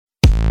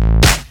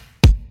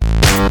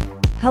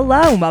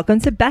Hello, and welcome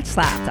to Betch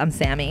Slapped. I'm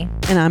Sammy.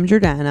 And I'm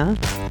Jordana.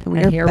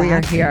 And here we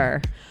are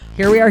here.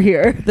 Here we are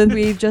here.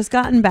 We've just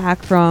gotten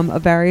back from a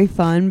very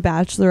fun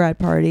bachelorette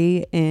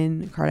party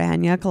in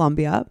Cartagena,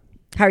 Colombia.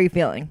 How are you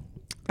feeling?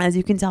 As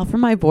you can tell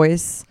from my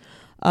voice,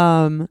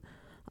 I'm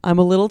a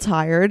little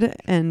tired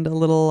and a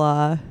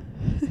little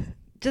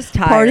just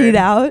tired. Partied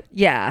out.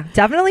 Yeah,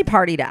 definitely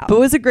partied out. But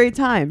it was a great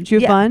time. Did you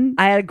have fun?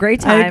 I had a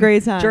great time.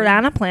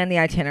 Jordana planned the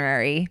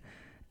itinerary.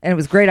 And it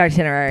was a great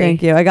itinerary.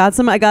 Thank you. I got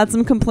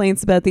some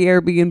complaints about the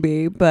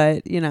Airbnb,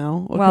 but you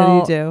know, what can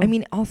you do? I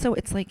mean, also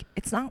it's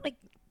not like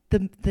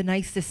the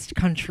nicest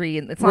country,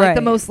 and it's not like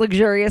the most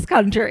luxurious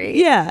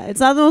country. Yeah, it's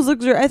not the most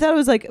luxurious. I thought it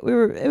was like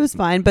it was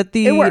fine, but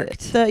it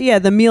worked.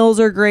 The meals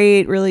are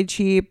great, really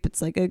cheap.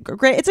 It's like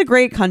it's a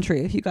great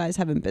country if you guys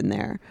haven't been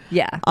there.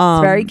 Yeah,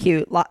 it's very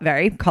cute,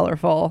 very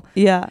colorful.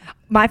 Yeah.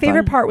 My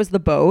favorite part was the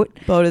boat.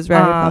 Boat is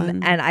very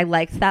fun. And I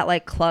liked that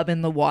like club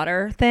in the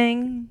water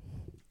thing.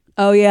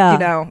 Oh yeah. You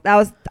know,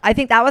 I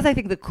think that was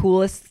the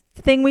coolest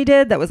thing we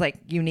did that was like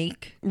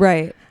unique.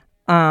 Right.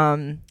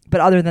 But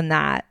other than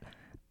that,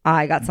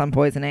 I got sun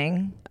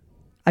poisoning.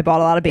 I bought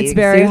a lot of bathing suits. It's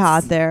very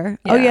hot there.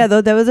 Yeah. Oh yeah,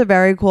 though that was a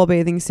very cool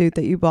bathing suit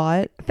that you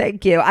bought.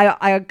 Thank you.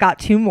 I got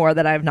 2 more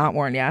that I have not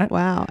worn yet.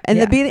 Wow. And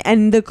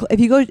if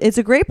you go, it's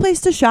a great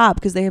place to shop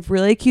because they have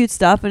really cute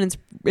stuff and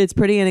it's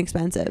pretty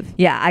inexpensive.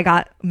 Yeah, I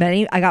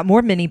got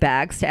more mini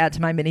bags to add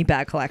to my mini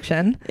bag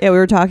collection. Yeah, we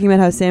were talking about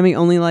how Sammy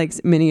only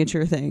likes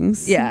miniature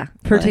things. Yeah,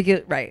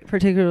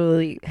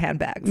 particularly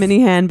handbags. Mini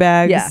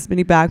handbags,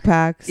 mini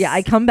backpacks. Yeah,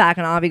 I come back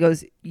and Avi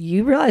goes,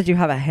 "You realize you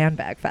have a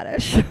handbag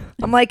fetish?"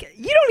 I'm like,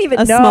 "You don't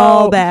even know." A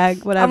small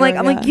bag, whatever.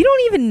 I'm like, "You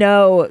don't even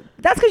know."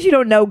 That's because you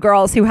don't know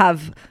girls who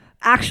have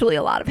actually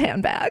a lot of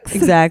handbags.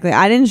 Exactly.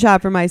 I didn't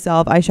shop for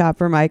myself. I shop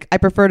for Mike. I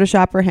prefer to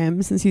shop for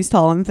him since he's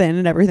tall and thin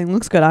and everything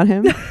looks good on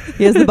him.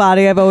 He has the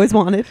body I've always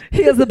wanted.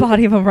 He has the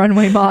body of a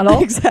runway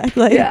model.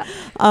 Exactly. Yeah.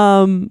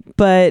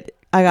 But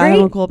I got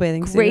him a cool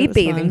bathing suit. Great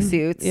bathing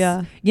suits.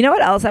 Yeah. You know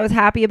what else I was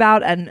happy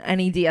about? And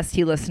any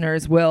DST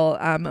listeners will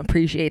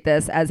appreciate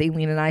this, as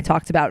Aileen and I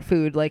talked about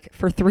food like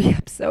for 3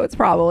 episodes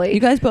probably.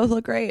 You guys both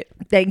look great.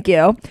 Thank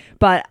you.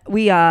 But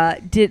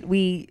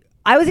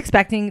I was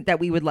expecting that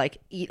we would like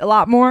eat a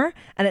lot more,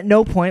 and at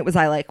no point was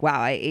I like,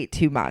 wow, I ate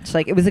too much.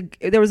 Like I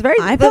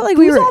felt like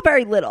we were all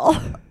very little.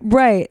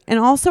 Right. And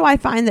also I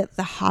find that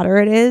the hotter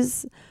it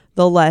is,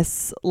 the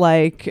less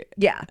like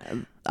you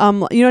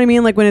know what I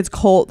mean? Like when it's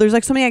cold, there's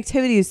like so many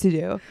activities to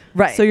do.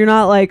 Right. So you're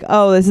not like,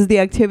 oh, this is the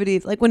activity.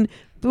 It's like when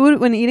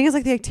eating is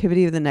like the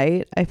activity of the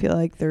night, I feel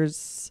like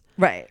there's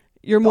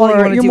You're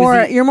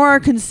more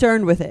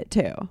concerned with it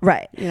too.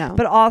 Right. You know.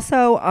 But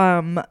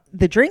also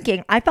the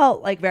drinking, I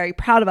felt like very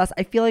proud of us.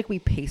 I feel like we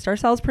paced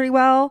ourselves pretty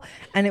well,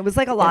 and it was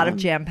like a lot of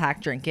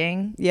jam-packed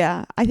drinking.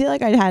 Yeah. I feel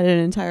like I had an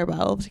entire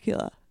bottle of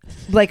tequila.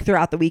 Like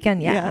throughout the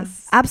weekend,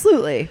 Yes.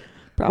 Absolutely.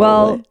 Probably.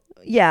 Well,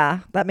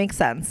 yeah, that makes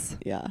sense.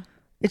 Yeah.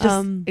 It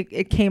just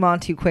it came on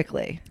too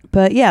quickly.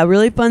 But yeah,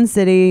 really fun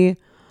city.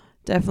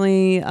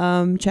 Definitely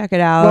check it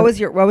out. What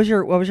was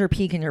your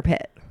peak and your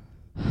pit?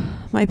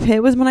 My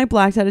pit was when I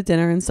blacked out at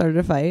dinner and started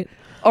a fight.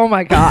 Oh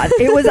my God.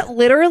 It was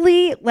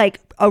literally like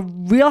a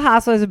Real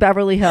Housewives of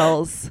Beverly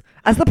Hills.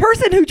 As the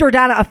person who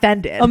Jordana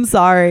offended. I'm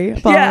sorry.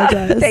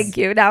 Apologize. Yeah, thank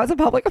you. Now it's a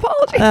public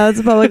apology. It's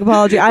a public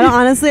apology. I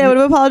would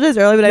have apologized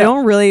earlier, but I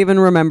don't really even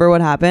remember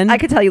what happened. I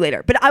could tell you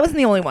later, but I wasn't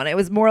the only one. It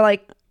was more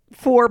like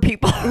 4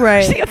 people.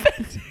 Right. She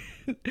offended.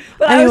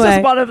 But anyway, I was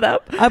just one of them.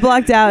 I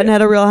blacked out and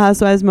had a Real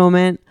Housewives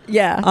moment.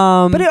 Yeah.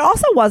 But it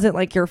also wasn't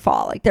like your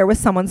fault. Like there was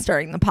someone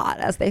stirring the pot,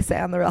 as they say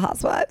on the Real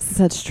Housewives.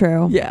 That's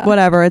true. Yeah.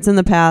 Whatever. It's in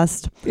the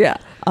past. Yeah.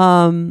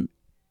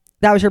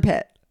 That was your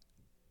pit.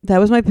 That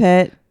was my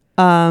pit.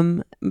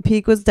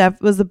 Peak was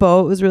the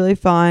boat. It was really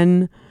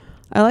fun.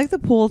 I like the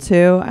pool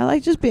too. I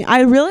like just being.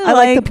 I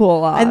like the pool a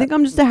lot. I think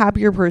I'm just a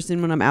happier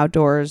person when I'm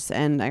outdoors,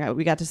 and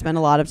we got to spend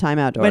a lot of time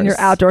outdoors. When you're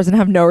outdoors and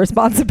have no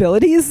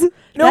responsibilities,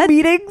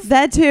 meetings.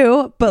 That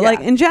too, but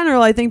like in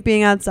general, I think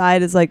being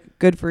outside is like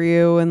good for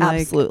you, and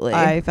absolutely.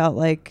 I felt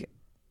like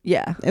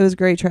it was a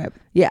great trip.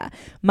 Yeah,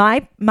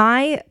 my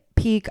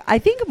peak I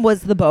think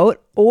was the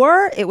boat,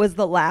 or it was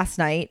the last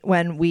night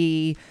when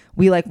we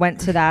like went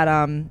to that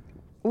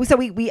so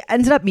we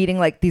ended up meeting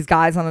like these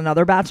guys on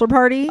another bachelor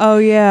party. Oh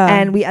yeah.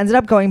 And we ended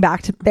up going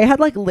back to, they had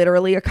like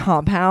literally a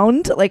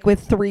compound like with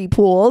 3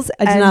 pools.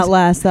 I did not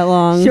last that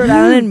long.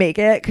 Jordana didn't make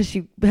it because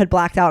she had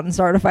blacked out and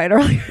started a fight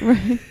earlier.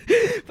 Right.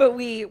 But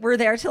we were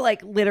there till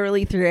like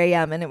literally 3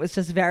 a.m. and it was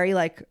just very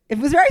like, it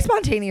was very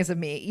spontaneous of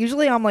me.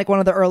 Usually I'm like one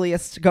of the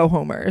earliest go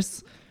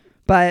homers,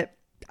 but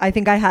I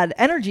think I had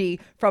energy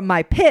from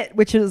my pit,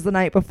 which was the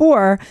night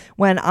before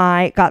when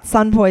I got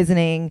sun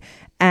poisoning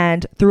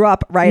and threw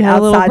up right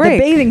outside the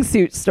bathing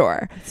suit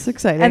store. It's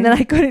exciting. And then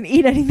I couldn't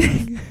eat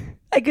anything.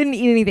 I couldn't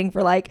eat anything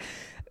for like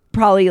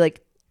probably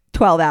like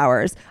 12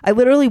 hours. I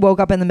literally woke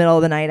up in the middle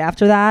of the night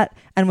after that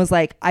and was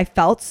like, I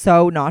felt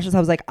so nauseous. I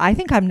was like, I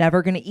think I'm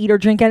never going to eat or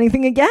drink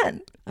anything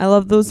again. I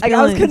love those feelings. Like,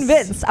 I was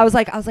convinced. I was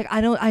like,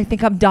 I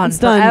think I'm done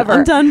forever.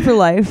 I'm done for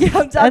life. Yeah,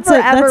 I'm done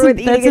forever with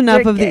eating. That's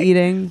enough of the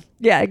eating.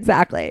 Yeah,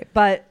 exactly.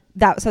 But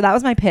that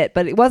was my pit,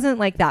 but it wasn't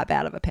like that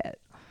bad of a pit.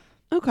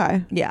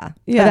 Okay. Yeah.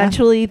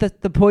 Eventually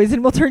the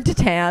poison will turn to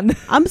tan.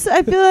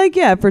 I feel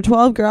like, for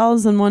 12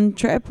 girls on one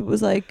trip, it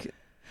was like...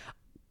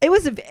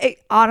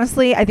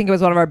 Honestly, I think it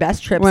was one of our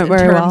best trips in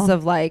terms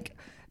of like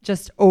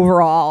just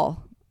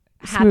overall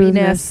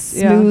happiness,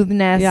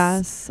 smoothness.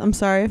 Yes. I'm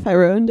sorry if I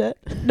ruined it.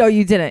 No,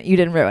 you didn't. You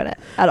didn't ruin it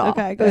at all.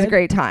 Okay, good. It was a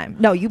great time.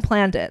 No, you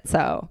planned it.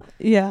 So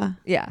yeah.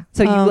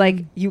 So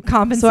you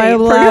compensate.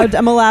 So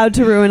I'm allowed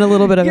to ruin a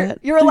little bit of it.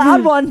 You're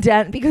allowed one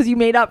dent because you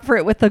made up for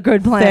it with the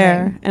good planning.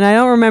 Fair. And I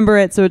don't remember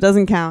it, so it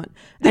doesn't count.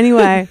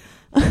 Anyway.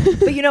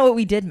 But you know what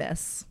we did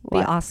miss?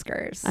 What? The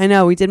Oscars. I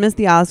know. We did miss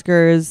the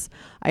Oscars.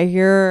 I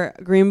hear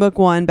Green Book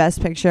won Best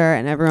Picture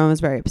and everyone was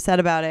very upset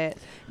about it.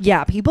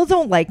 Yeah, people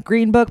don't like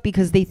Green Book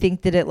because they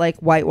think that it like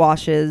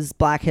whitewashes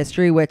Black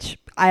history, which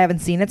I haven't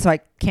seen it, so I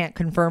can't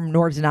confirm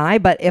nor deny.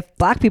 But if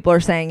Black people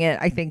are saying it,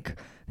 I think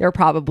they're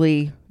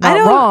probably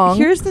not wrong.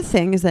 Here's the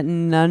thing is that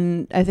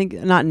I think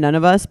not none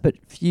of us, but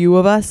few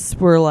of us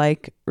were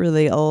like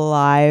really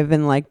alive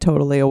and like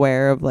totally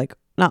aware of like,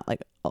 not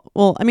like,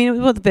 well, I mean, it was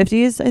what, the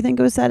 50s, I think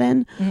it was set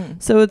in. Mm-hmm.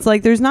 So it's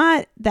like, there's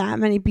not that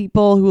many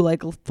people who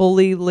like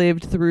fully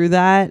lived through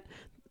that,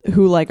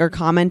 who like are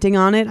commenting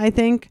on it, I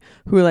think,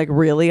 who like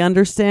really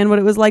understand what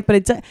it was like. But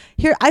it's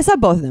here, I saw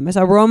both of them. I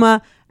saw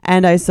Roma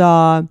and I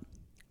saw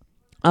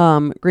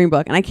Green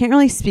Book. And I can't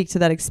really speak to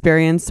that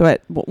experience. So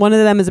one of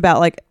them is about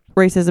like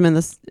racism in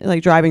this,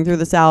 like driving through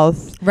the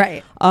South.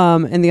 Right.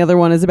 And the other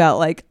one is about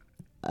like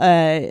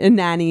a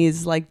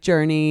nanny's like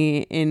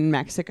journey in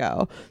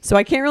Mexico. So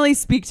I can't really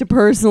speak to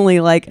personally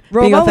like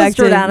Roma being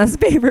affected. was Jordana's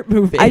favorite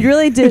movie. I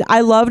really did.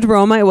 I loved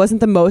Roma. It wasn't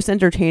the most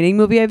entertaining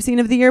movie I've seen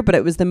of the year, but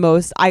it was the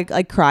most.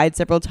 I cried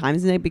several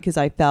times in it because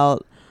I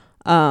felt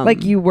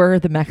like you were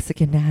the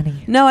Mexican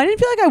nanny. No, I didn't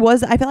feel like I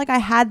was. I felt like I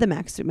had the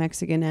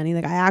Mexican nanny.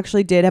 Like I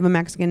actually did have a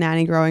Mexican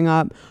nanny growing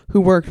up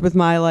who worked with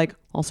my like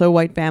also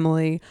white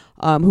family,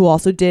 who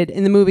also did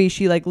in the movie.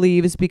 She like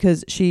leaves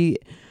because she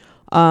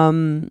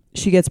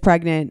gets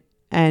pregnant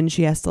and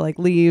she has to like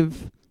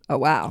leave. Oh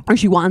wow. Or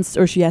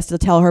she has to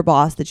tell her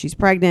boss that she's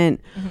pregnant.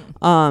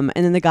 Mm-hmm.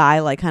 And then the guy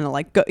like kind of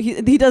like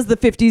he does the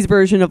 50s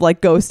version of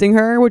like ghosting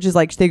her, which is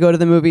like they go to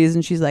the movies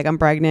and she's like, I'm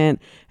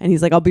pregnant, and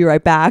he's like, I'll be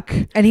right back,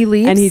 and he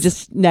leaves, and he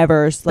just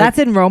never like, that's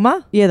in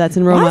Roma. Yeah, that's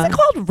in Roma. Why is it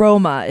called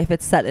Roma if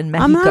it's set in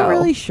Mexico? I'm not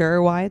really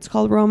sure why it's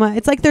called Roma.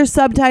 It's like there's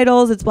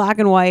subtitles, it's black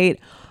and white.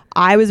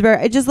 I was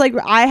very, it just like,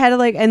 I had to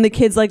like, and the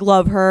kids like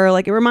love her.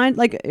 Like it reminds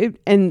like,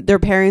 and their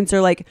parents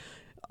are like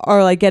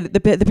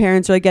the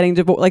parents are like getting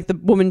divorced. Like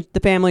the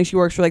family she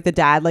works for, like the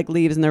dad like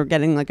leaves and they're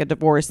getting like a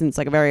divorce, and it's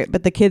like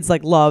but the kids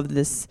like love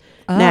this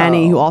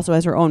nanny who also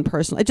has her own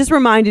personal. It just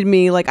reminded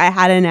me like I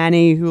had a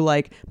nanny who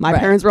like my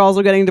parents were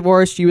also getting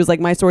divorced. She was like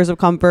my source of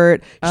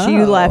comfort. She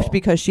left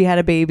because she had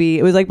a baby.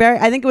 It was like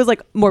I think it was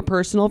like more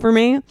personal for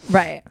me.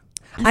 Right.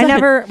 I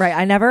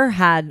never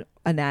had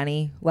a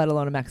nanny, let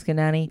alone a Mexican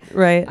nanny.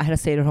 Right. I had a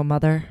stay-at-home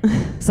mother.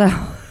 So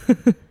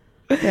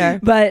yeah.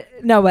 But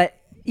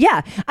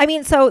yeah. I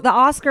mean, so the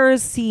Oscars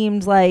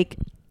seemed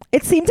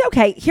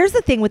okay. Here's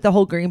the thing with the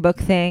whole Green Book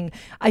thing.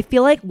 I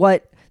feel like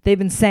what they've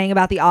been saying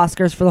about the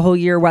Oscars for the whole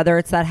year, whether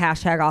it's that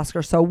hashtag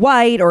Oscars so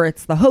white or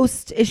it's the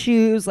host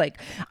issues,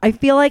 like I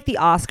feel like the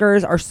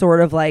Oscars are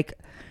sort of like,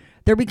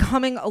 they're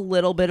becoming a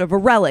little bit of a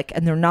relic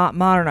and they're not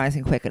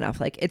modernizing quick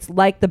enough. Like it's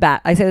like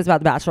I say this about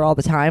The Bachelor all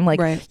the time. Like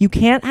you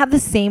can't have the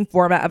same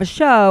format of a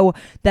show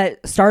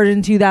that started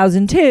in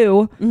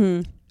 2002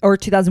 mm-hmm. or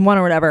 2001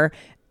 or whatever,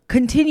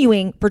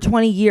 continuing for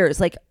 20 years.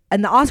 Like,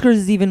 and the Oscars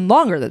is even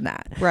longer than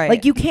that. Right.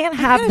 Like you can't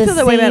have the same.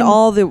 That way about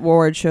all the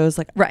award shows.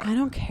 Like, right. I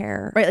don't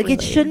care. Right. Like really.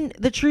 It shouldn't.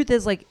 The truth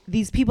is like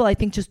these people I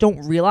think just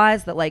don't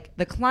realize that like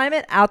the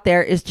climate out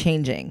there is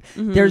changing.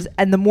 Mm-hmm.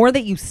 And the more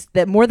that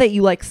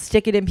you like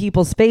stick it in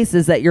people's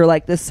faces that you're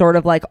like this sort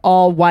of like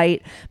all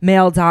white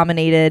male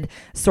dominated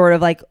sort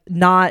of like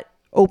not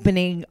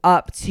opening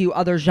up to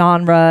other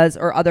genres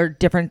or other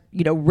different,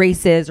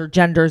 races or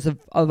genders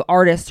of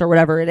artists or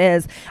whatever it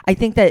is. I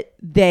think that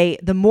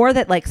the more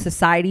that like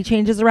society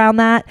changes around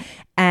that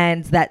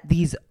and that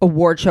these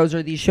award shows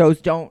or these shows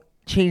don't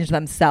change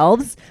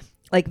themselves,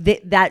 like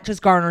that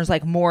just garners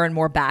like more and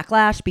more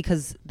backlash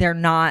because they're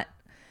not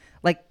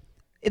like,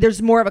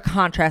 there's more of a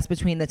contrast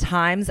between the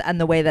times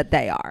and the way that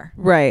they are.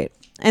 Right.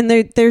 And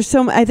there's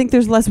I think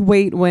there's less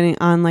weight winning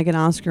on like an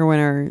Oscar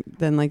winner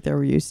than like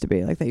there used to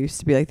be. Like that used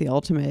to be like the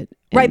ultimate.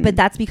 Right, but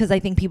that's because I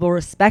think people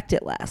respect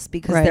it less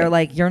because they're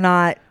like you're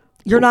not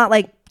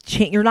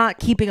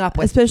keeping up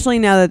with. Especially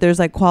now that there's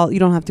like you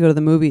don't have to go to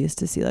the movies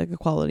to see like a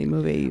quality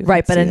movie.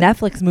 Right, but a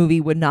Netflix movie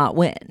would not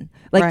win.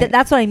 Like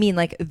that's what I mean.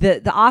 Like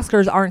the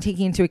Oscars aren't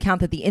taking into account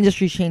that the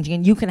industry's changing,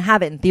 and you can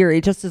have it in theory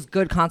just as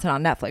good content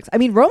on Netflix. I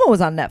mean, Roma was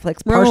on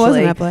Netflix. Roma was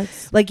on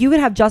Netflix. Like you could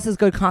have just as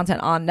good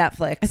content on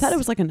Netflix. I thought it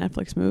was like a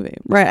Netflix movie.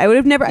 Right. I would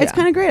have never. Yeah. It's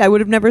kind of great. I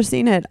would have never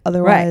seen it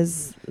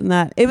otherwise. Than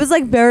that. It was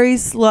like very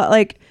slow.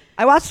 Like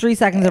I watched 3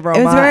 seconds of Roma.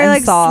 It was very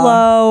like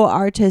slow,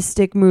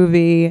 artistic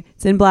movie.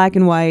 It's in black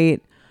and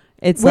white.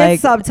 It's with like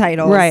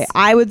subtitles. Right.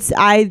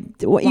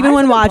 Even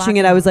when watching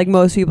it, I was like,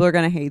 most people are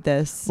gonna hate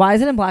this. Why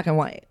is it in black and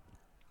white?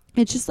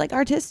 it's just like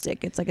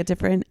artistic. It's like a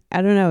different,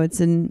 I don't know.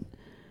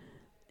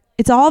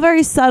 It's all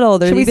very subtle.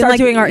 Should we start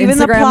doing our even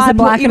the Instagrams plot in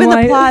black and even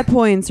white? the plot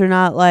points are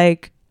not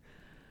like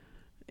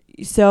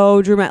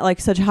so dramatic, like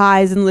such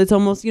highs, and it's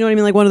almost, you know what I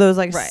mean, like one of those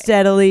like Right.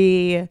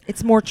 steadily.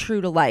 It's more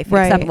true to life,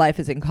 Right. except life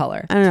is in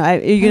color. I don't know. Are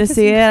you gonna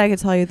see it? I can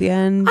tell you at the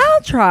end.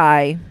 I'll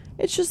try.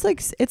 It's just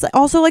like it's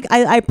also like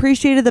I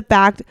appreciated the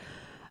fact.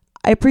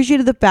 I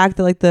appreciated the fact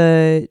that like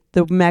the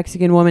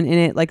Mexican woman in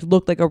it like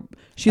looked like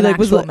she An like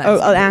was actual like, Mexican an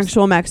person.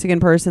 actual Mexican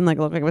person, like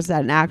looked like it was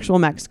at an actual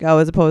Mexico,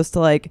 as opposed to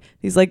like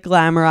these like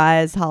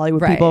glamorized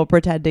Hollywood Right. people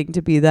pretending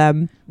to be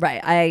them. Right.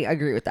 I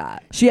agree with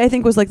that. She, I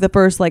think, was like the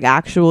first like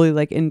actually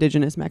like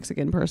indigenous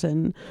Mexican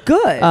person.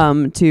 Good.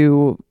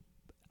 To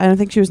I don't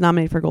think she was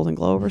nominated for Golden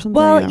Globe or something.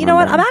 I Well, don't you know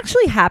what? remember. I'm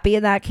actually happy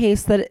in that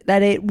case that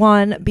it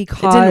won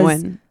because It didn't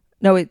win.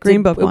 No, it Green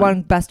did- Book it won.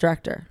 won Best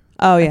Director.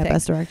 Oh I yeah, think.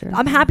 Best Director.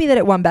 I'm happy that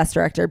it won Best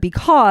Director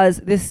because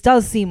this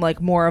does seem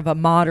like more of a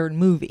modern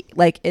movie.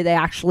 Like it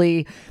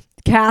actually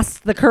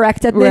cast the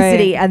correct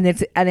ethnicity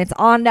Right. and it's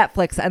on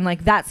Netflix, and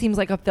like that seems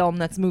like a film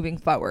that's moving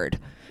forward.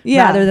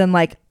 Yeah. Rather than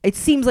like it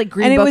seems like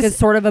Green And it Book was- is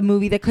sort of a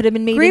movie that could have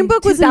been made. Green in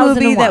Book was a movie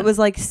 2001. that was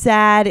like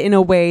sad in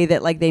a way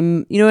that like they,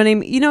 you know what I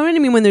mean? You know what I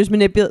mean when there's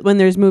when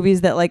there's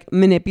movies that like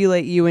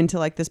manipulate you into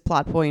like this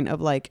plot point of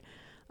like,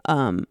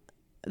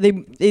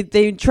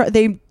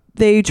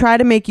 they try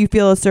to make you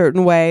feel a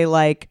certain way,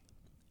 like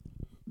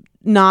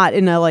not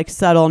in a like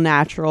subtle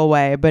natural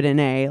way, but in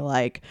a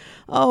like,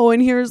 oh,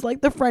 and here's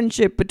like the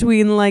friendship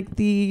between like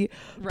the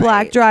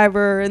black Right.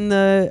 driver and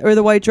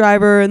the white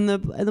driver and the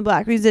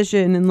black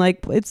musician, and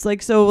like it's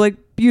like so like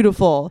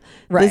beautiful.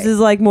 Right. This is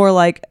like more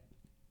like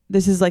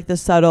this is like the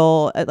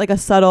subtle, like a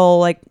subtle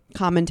like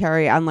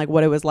commentary on like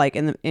what it was like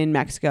in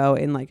Mexico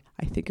in like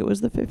I think it was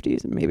the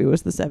 50s and maybe it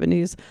was the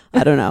 70s.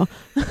 I don't know.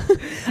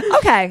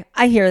 Okay,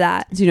 I hear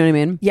that. Do you know what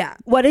I mean? Yeah.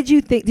 What did you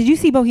think? Did you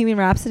see Bohemian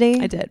Rhapsody?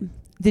 I did.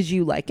 Did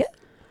you like it?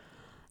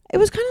 It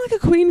was kind of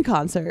like a Queen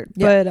concert,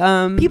 Yeah.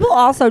 but People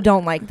also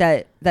don't like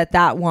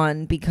that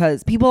one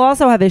because people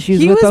also have issues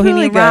He with was really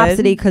Bohemian good.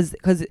 Rhapsody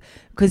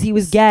because he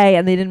was gay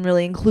and they didn't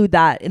really include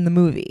that in the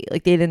movie.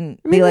 Like they didn't.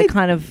 I mean, they like they-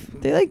 kind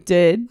of. they like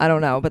did. I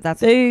don't know, but that's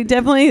They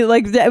definitely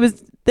like it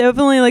was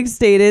definitely like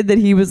stated that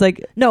he was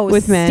like no. It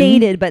was with men.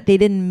 stated, but they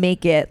didn't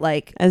make it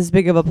like as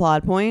big of a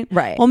plot point.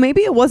 right. Well,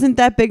 maybe it wasn't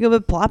that big of a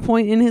plot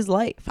point in his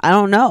life. I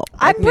don't know.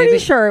 I'm Like, pretty maybe-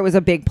 sure it was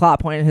a big plot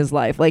point in his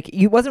life. Like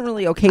he wasn't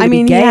really okay. I to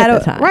mean, be he gay had at a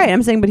the time. right.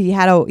 I'm saying, but he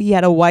had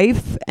a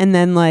wife, and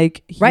then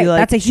like he, Right.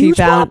 like, That's a she huge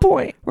found, plot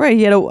point. Right.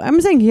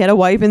 I'm saying he had a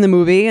wife in the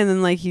movie, and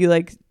then like he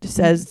like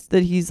says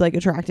that he's like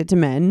attracted to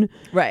men,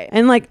 Right.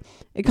 and like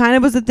it kind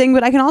of was a thing.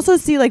 But I can also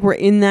see like we're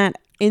in that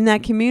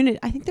community.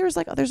 I think there's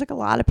like a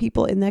lot of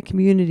people in that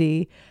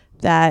community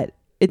that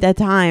at that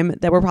time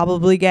that were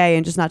probably gay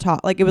and just not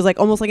taught. Like it was like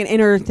almost like an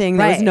inner thing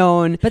that was Right.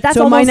 known. But that's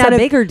so it might almost not a have-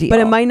 bigger deal. But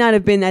it might not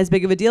have been as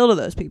big of a deal to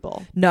those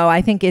people. No,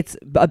 I think it's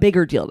a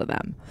bigger deal to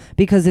them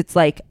because it's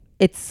like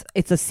it's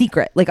a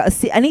secret. Like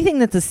anything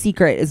that's a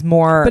secret is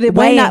more. But it might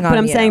weighing not. But on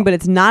I'm you. saying, but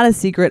it's not a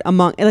secret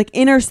among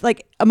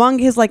among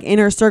his like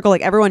inner circle.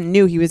 Like everyone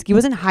knew he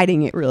wasn't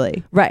hiding it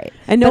really, right.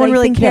 and no But one I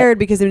really think cared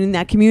because in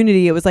that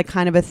community it was like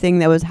kind of a thing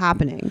that was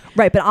happening.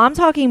 Right, but I'm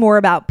talking more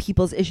about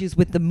people's issues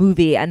with the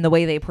movie and the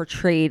way they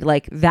portrayed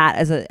like that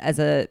as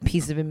a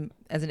piece of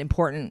as an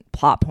important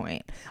plot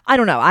point. I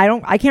don't know.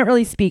 I can't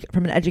really speak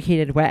from an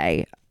educated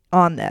way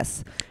on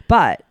this,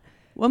 but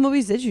What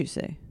movies did you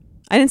see?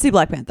 I didn't see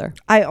Black Panther.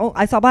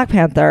 I saw Black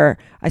Panther.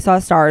 I saw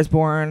A Star Is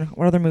Born.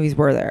 What other movies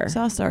were there? I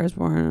saw Star Is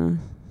Born.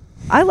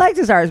 I liked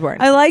A Star Is Born.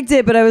 I liked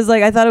it, but I was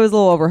like, I thought it was a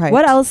little overhyped.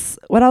 What else?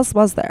 What else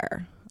was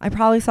there? I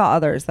probably saw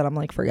others that I'm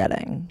like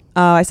forgetting.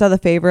 I saw The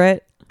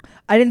Favorite.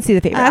 I didn't see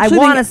The Favorite. I actually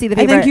want to think- see The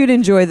Favorite. I think you'd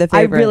enjoy The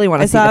Favorite. really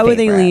wanna I see saw The it with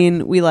Favorite.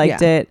 Aileen. We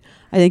liked Yeah. it.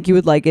 I think you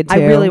would like it too.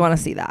 I really want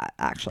to see that.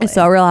 Actually, I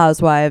saw Real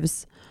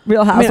Housewives.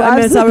 Real I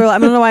Housewives. don't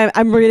know why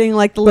I'm reading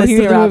like the list of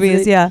the Bohemian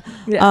movies.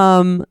 Rhapsody.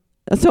 Yeah.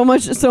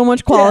 So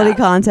much quality Yeah.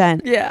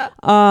 content. Yeah.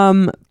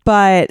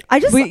 But I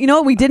just you know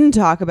what we didn't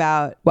talk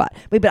about? What?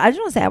 Wait, but I just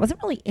want to say I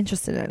wasn't really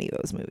interested in any of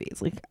those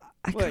movies. Like,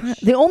 Which?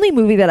 the only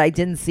movie that I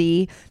didn't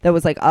see that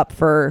was like up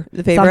for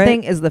The Favorite?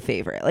 something is The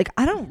Favorite. Like,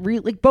 I don't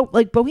really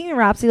like Bohemian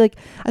Rhapsody. Like,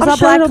 I I'm saw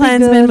sure Black it'll be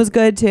Klansman good. was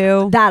good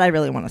too. That I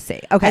really want to see.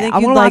 Okay, I think I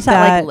you'd want to like watch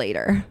that that. like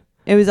later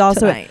It was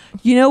also tonight.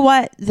 you know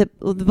what the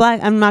Black.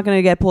 I'm not going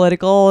to get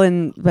political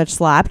and but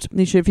slapped.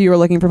 You should, if you were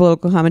looking for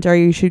political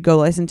commentary, you should go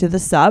listen to the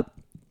Sup.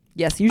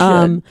 Yes, you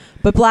should.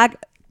 But Black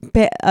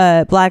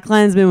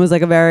Klansman was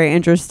like a very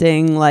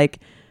interesting like.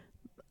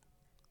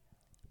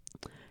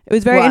 It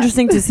was very What?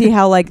 interesting to see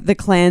how like the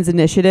Klan's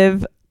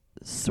initiative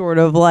sort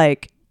of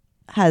like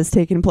has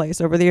taken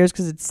place over the years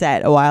because it's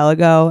set a while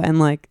ago and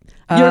like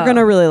You're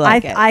gonna really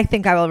like it. I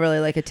think I will really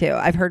like it too.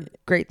 I've heard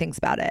great things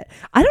about it.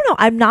 I don't know.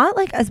 I'm not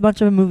like as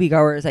much of a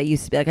moviegoer as I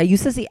used to be. Like I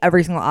used to see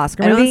every single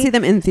Oscar movie. I don't see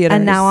them in theaters.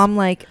 And now I'm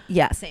like,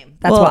 yeah, same.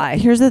 That's well, why.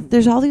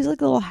 There's all these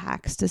like little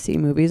hacks to see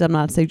movies. I'm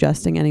not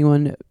suggesting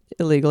anyone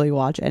illegally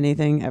watch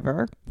anything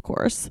ever, of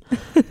course.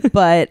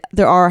 But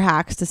there are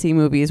hacks to see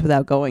movies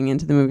without going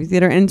into the movie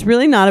theater. And it's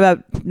really not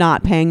about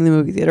not paying the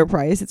movie theater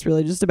price. It's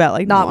really just about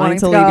like not wanting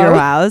to leave your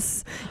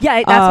house. Yeah,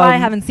 that's why I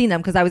haven't seen them,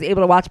 because I was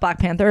able to watch Black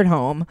Panther at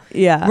home.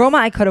 Yeah. Roma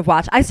I could have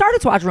watched. I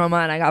started to watch Roma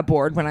and I got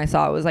bored when I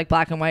saw it was like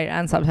black and white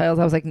and subtitles.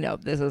 I was like,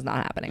 nope, this is not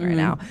happening right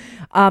now.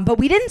 But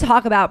we didn't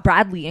talk about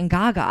Bradley and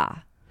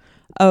Gaga.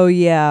 Oh,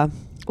 yeah.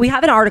 We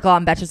have an article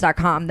on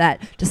Betches.com that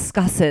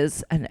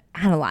discusses and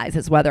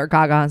analyzes whether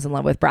Gaga is in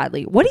love with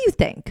Bradley. What do you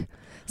think?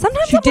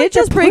 Sometimes she did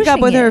just break up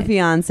with her fiance.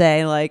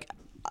 fiance, like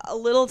a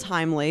little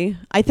timely.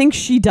 I think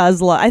she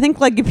does love. I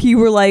think like if he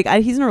were like,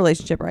 he's in a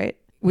relationship, right?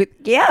 With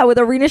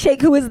Arena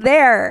Shayk, who was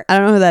there. I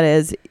don't know who that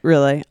is,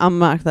 really. I'm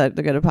not that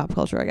good at pop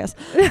culture, I guess.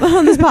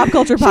 On this pop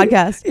culture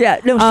podcast. Yeah,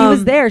 no, she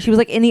was there. She was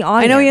like in the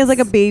audience. I know he has like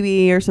a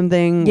baby or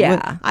something.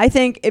 Yeah. I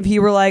think if he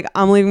were like,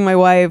 I'm leaving my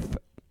wife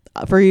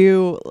for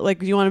you, like,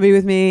 do you want to be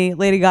with me?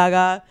 Lady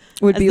Gaga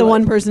would be the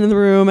one person in the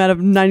room out of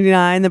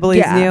 99 that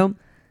believes in you.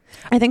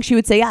 I think she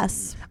would say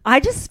yes. I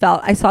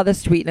saw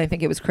this tweet, and I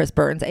think it was Chris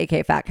Burns,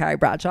 aka Fat Carrie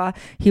Bradshaw.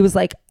 He was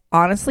like,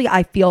 honestly,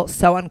 I feel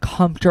so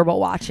uncomfortable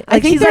watching.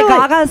 Like, she's like,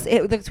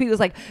 the tweet was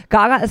like,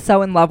 Gaga is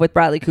so in love with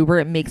Bradley Cooper,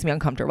 it makes me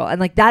uncomfortable.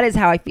 And like, that is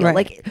how I feel.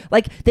 Right.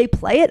 Like they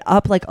play it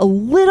up like a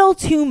little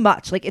too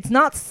much. Like, it's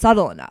not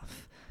subtle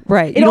enough.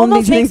 Right. It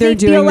almost makes me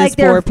feel like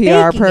they're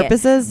for PR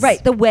purposes. It.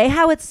 Right. The way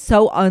how it's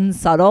so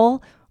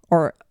unsubtle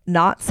or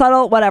not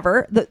subtle,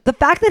 whatever. The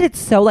fact that it's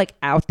so like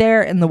out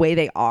there in the way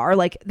they are,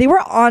 like they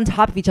were on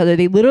top of each other.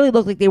 They literally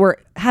looked like they were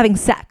having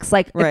sex.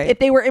 Like if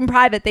they were in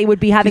private, they would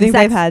be having sex.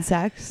 They've had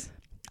sex?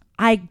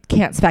 I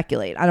can't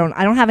speculate. I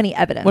don't have any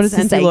evidence. What does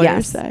to say lawyers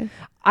yes. say?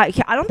 I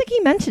don't think he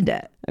mentioned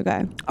it.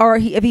 Okay. Or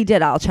if he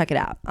did, I'll check it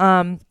out.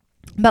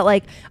 But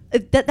like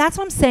that's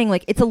what I'm saying.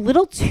 Like it's a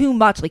little too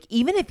much. Like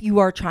even if you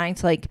are trying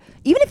to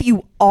even if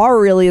you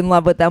are really in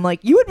love with them, like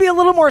you would be a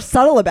little more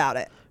subtle about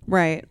it.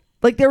 Right.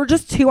 Like they were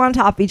just too on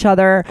top of each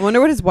other. I wonder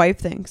what his wife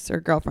thinks, or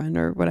girlfriend,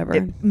 or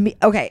whatever.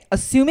 Okay,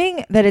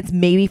 assuming that it's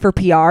maybe for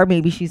PR,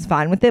 maybe she's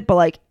fine with it. But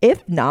like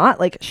if not,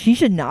 like she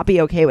should not be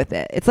okay with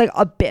it. It's like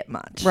a bit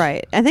much.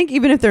 Right. I think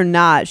even if they're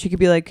not, she could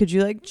be like, could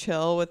you like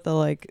chill with the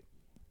like,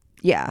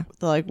 yeah,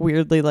 the like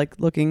weirdly like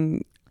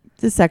looking.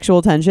 The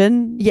sexual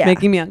tension,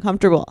 making me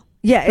uncomfortable.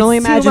 Yeah, I can only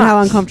imagine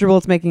how uncomfortable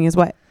it's making his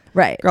wife,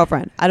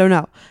 girlfriend. I don't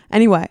know.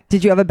 Anyway,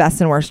 did you have a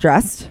best and worst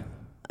dressed?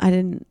 I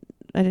didn't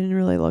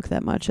really look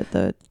that much at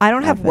the. I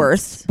don't have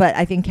worst, but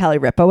I think Kelly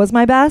Ripa was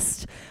my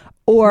best.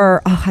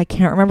 Or I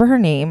can't remember her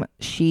name.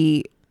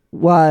 She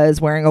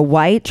was wearing a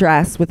white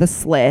dress with a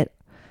slit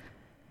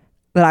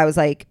that I was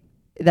like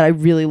that I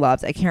really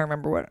loved. I can't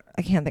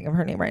think of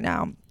her name right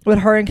now. But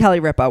her and Kelly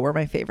Ripa were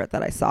my favorite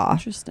that I saw.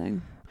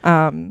 Interesting.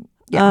 Yeah.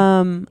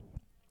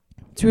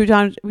 So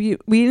we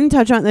didn't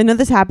touch on. I know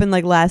this happened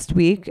like last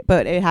week,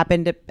 but it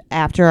happened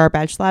after our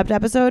Betch Slapped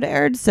episode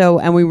aired. So,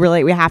 and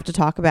we have to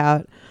talk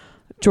about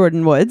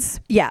Jordan Woods.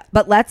 Yeah,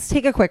 but let's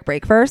take a quick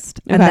break first,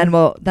 and then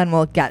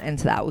we'll get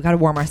into that. We got to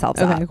warm ourselves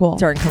up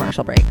during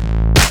commercial break.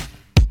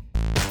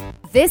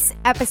 This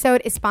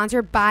episode is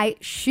sponsored by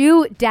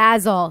Shoe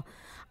Dazzle.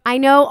 I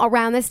know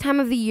around this time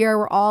of the year,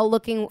 we're all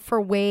looking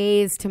for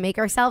ways to make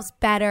ourselves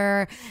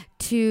better,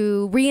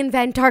 to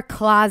reinvent our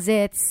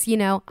closets. You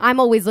know, I'm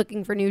always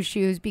looking for new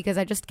shoes because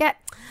I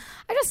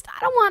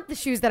don't want the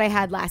shoes that I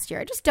had last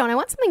year. I just don't. I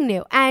want something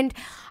new. And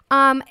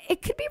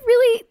it could be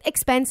really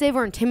expensive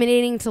or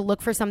intimidating to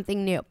look for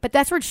something new, but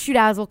that's where Shoe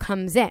Dazzle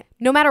comes in.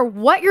 No matter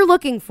what you're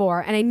looking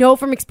for, and I know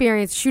from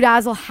experience, Shoe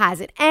Dazzle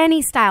has it.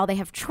 Any style. They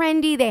have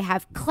trendy, they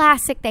have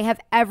classic, they have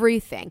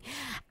everything.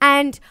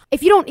 And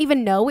if you don't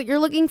even know what you're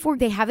looking for,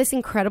 they have this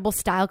incredible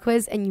style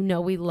quiz, and you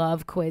know we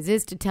love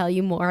quizzes to tell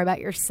you more about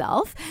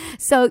yourself.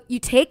 So you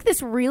take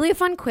this really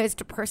fun quiz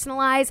to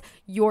personalize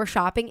your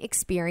shopping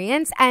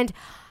experience, and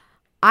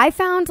I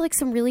found like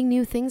some really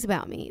new things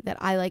about me that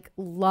I like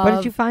love. What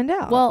did you find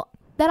out? Well,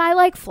 that I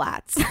like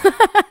flats.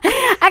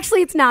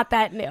 Actually, it's not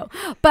that new,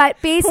 but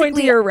basically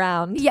pointy or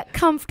round. Yeah,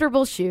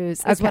 comfortable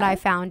shoes is what I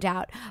found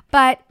out.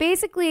 But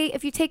basically,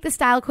 if you take the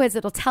style quiz,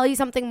 it'll tell you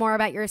something more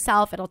about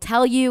yourself. It'll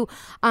tell you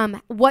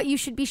what you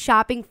should be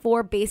shopping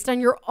for based on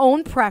your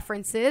own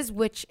preferences,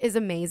 which is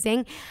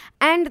amazing.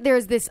 And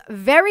there's this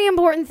very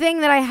important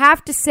thing that I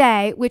have to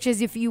say, which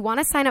is if you want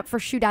to sign up for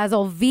Shoe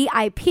Dazzle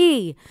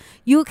VIP,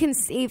 you can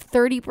save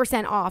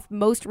 30% off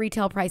most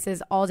retail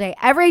prices all day,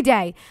 every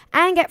day,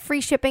 and get free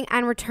shipping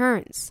and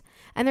returns.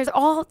 And there's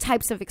all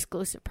types of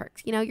exclusive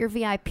perks. You know, you're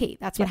VIP.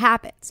 That's what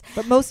happens.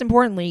 But most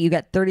importantly, you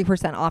get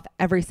 30% off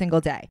every single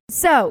day.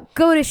 So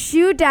go to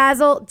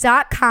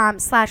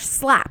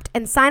shoedazzle.com/slapped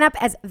and sign up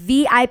as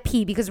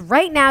VIP, because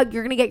right now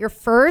you're going to get your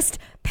first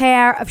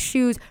pair of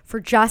shoes for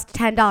just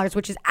 $10,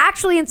 which is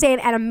actually insane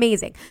and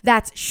amazing.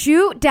 That's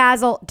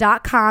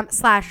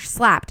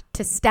shoedazzle.com/slapped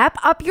to step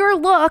up your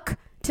look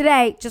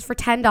today just for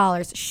 $10.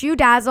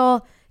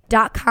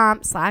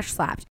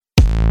 shoedazzle.com/slapped.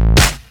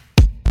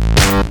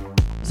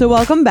 So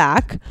welcome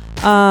back.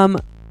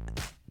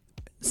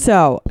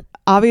 So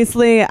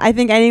obviously, I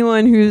think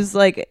anyone who's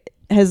like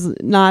has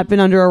not been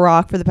under a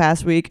rock for the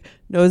past week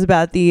knows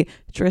about the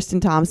Tristan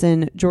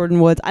Thompson, Jordan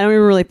Woods. I don't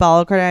even really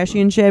follow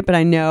Kardashian shit, but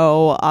I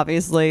know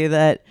obviously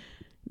that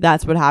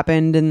that's what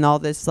happened and all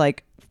this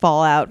like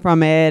fallout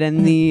from it,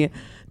 and the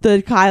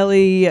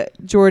Kylie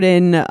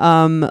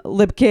Jordan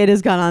lip kit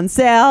has gone on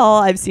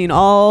sale. I've seen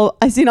all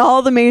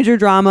the major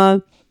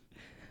drama.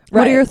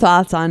 What are your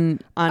thoughts on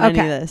any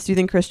of this? Do you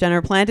think Kris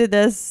Jenner planted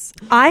this?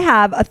 I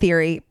have a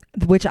theory,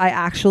 which I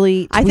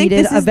actually I think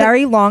tweeted this a is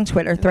very long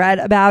Twitter thread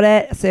about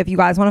it. So if you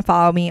guys want to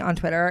follow me on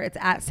Twitter, it's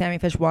at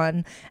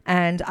SammyFish1.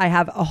 And I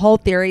have a whole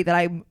theory that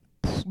I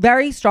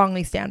very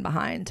strongly stand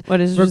behind What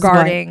is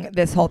regarding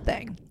this whole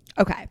thing.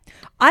 Okay.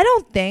 I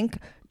don't think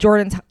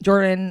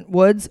Jordan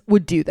Woods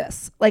would do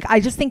this. Like,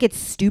 I just think it's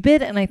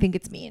stupid and I think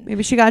it's mean.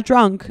 Maybe she got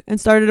drunk and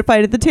started a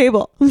fight at the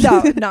table.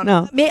 No.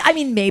 No. I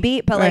mean,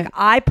 maybe, but Right. like,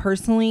 I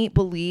personally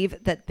believe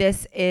that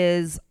this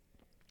is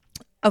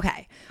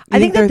okay. You I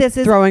think that this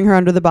is throwing her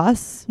under the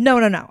bus. No.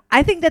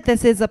 I think that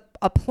this is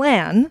a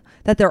plan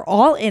that they're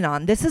all in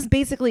on. This is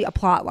basically a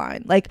plot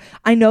line. Like,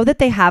 I know that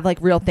they have like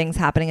real things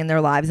happening in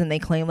their lives and they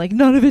claim like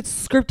none of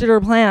it's scripted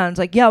or planned.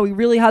 Like, yeah, we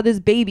really had this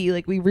baby.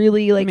 Like, we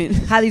really like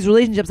had these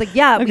relationships. Like,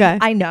 yeah, Okay.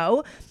 I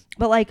know.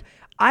 But like,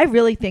 I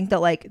really think that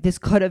like this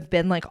could have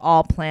been like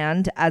all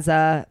planned as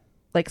a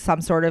like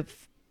some sort of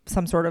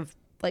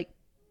like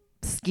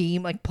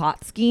scheme, like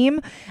plot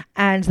scheme,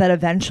 and that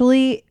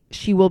eventually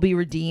she will be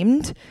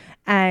redeemed,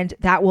 and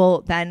that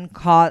will then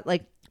cause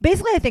like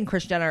basically I think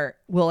Kris Jenner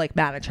will like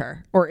manage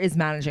her or is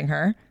managing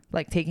her,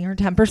 like taking her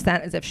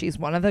 10% as if she's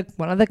one of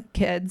the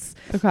kids.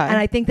 Okay. And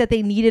I think that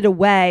they needed a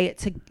way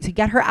to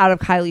get her out of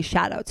Kylie's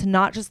shadow, to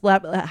not just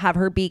have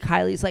her be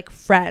Kylie's like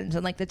friend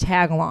and like the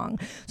tag along.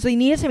 So they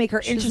needed to make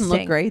her She interesting. doesn't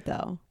look great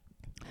though.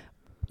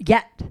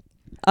 Yet.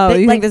 Oh,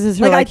 you like- think this is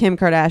her like like I- Kim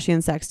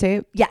Kardashian sex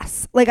tape?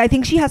 Yes. Like, I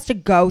think she has to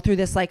go through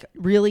this like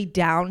really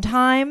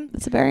downtime,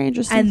 That's a very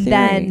interesting and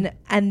theory.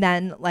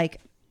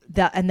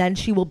 then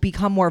she will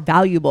become more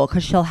valuable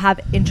because she'll have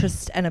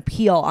interest and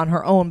appeal on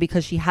her own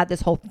because she had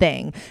this whole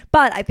thing.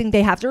 But I think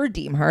they have to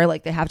redeem her.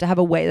 Like, they have to have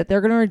a way that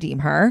they're going to redeem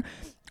her.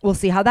 We'll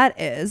see how that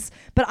is.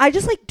 But I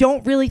just like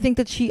don't really think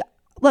that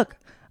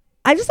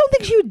I just don't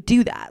think she would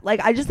do that.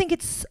 Like, I just think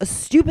it's a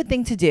stupid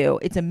thing to do.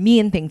 It's a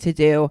mean thing to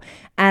do.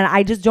 And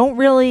I just don't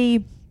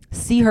really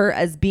see her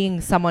as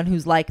being someone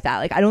who's like that.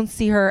 Like, I don't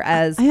see her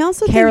as I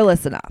also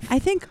careless enough. I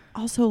think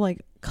also like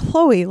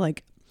Khloe,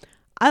 like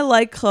I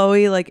like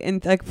Khloe, like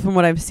in like from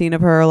what I've seen of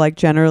her, like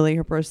generally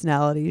her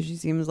personality, she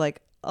seems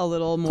like a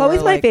little more Chloe's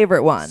my like,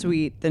 favorite one.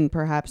 sweet than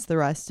perhaps the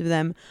rest of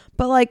them.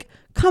 But like,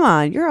 come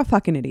on, you're a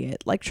fucking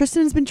idiot. Like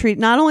Tristan's been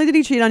not only did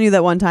he cheat on you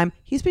that one time,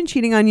 he's been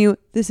cheating on you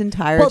this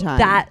entire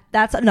time.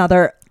 That's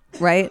another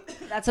right?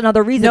 That's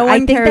another reason. No I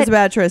one think cares that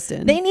about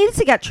Tristan. They needed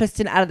to get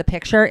Tristan out of the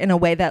picture in a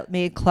way that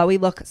made Khloe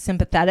look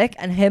sympathetic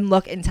and him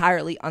look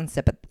entirely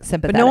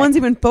unsympathetic. But no one's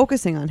even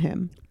focusing on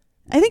him.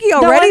 I think he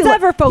No already one's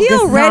ever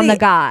focuses on the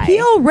guy.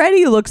 He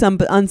already looks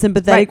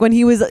unsympathetic Right. when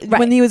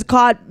he was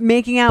caught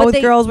making out But with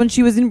they- girls when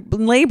she was in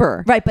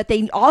labor. Right, but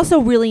they also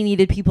really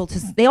needed people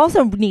to. They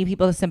also need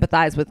people to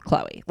sympathize with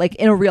Khloe, like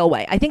in a real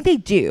way. I think they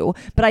do,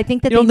 but I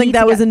think that You don't they think need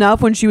that to was get-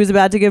 enough when she was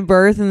about to give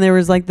birth and there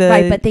was like the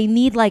right. But they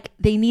need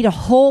a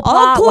whole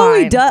all plot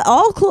Khloe line. does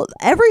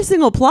every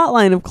single plot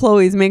line of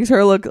Khloe's makes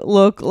her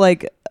look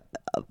like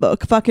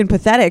fucking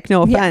pathetic.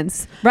 No Yeah.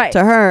 offense Right.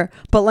 to her,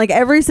 but like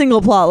every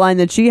single plot line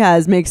that she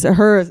has makes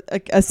her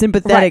a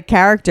sympathetic Right.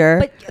 character.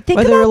 But think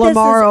Whether about this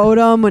Lamar as-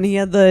 Odom when he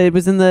had it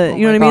was in the Oh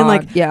you know my what I mean, God,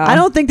 like yeah. I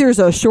don't think there's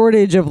a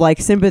shortage of like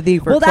sympathy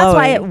for Well, that's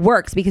why Khloe. it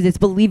works, because it's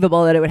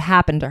believable that it would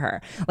happen to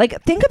her.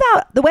 Like, think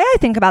about the way I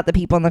think about the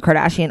people in the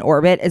Kardashian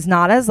orbit is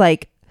not as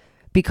like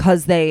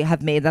because they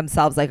have made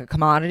themselves like a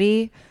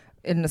commodity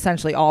in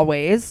essentially all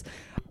ways.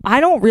 I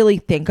don't really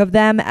think of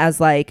them as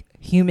like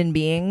human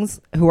beings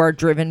who are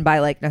driven by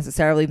like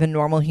necessarily the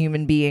normal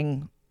human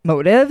being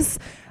motives.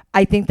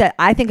 I think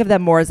of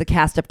them more as a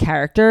cast of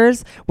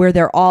characters where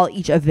they're all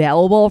each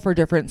available for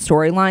different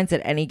storylines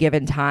at any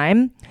given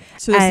time.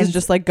 So this is And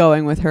just like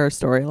going with her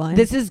storyline.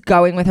 This is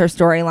going with her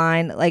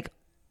storyline. Like,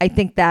 I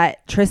think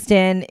that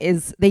Tristan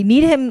they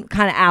need him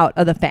kind of out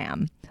of the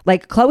fam.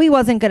 Like, Khloe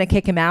wasn't going to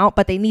kick him out,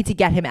 but they need to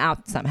get him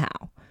out somehow.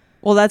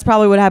 Well, that's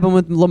probably what happened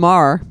with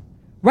Lamar.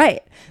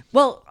 Right.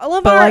 Well,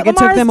 Lamar, But like it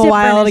took Lamar's them a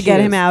while to different get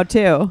him issues. out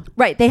too.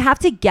 Right. They have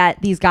to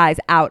get these guys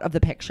out of the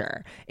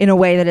picture in a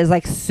way that is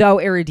like so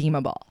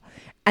irredeemable.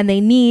 And they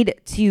need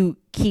to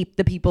keep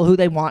the people who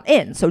they want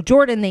in. So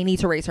Jordan, they need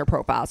to raise her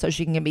profile so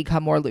she can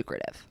become more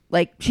lucrative.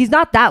 Like, she's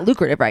not that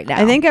lucrative right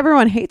now. I think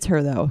everyone hates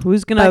her though.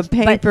 Who's gonna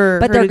pay for?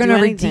 But her they're to gonna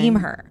do redeem anything?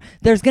 her.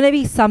 There's gonna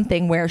be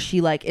something where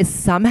she like is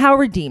somehow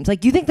redeemed.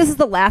 Like, do you think this is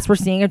the last we're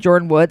seeing of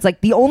Jordan Woods?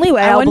 Like, the only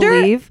way I'll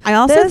believe I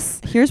also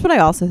this. here's what I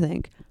also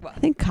think. What? I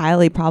think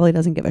Kylie probably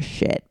doesn't give a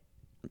shit.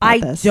 I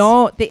this.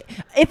 don't think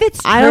if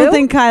it's true, I don't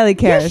think Kylie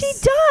cares. Yeah, she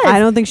does. I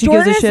don't think she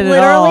Jordan gives a shit is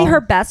at all. literally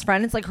her best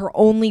friend. It's like her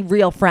only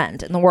real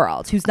friend in the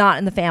world who's not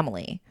in the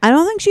family. I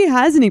don't think she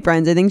has any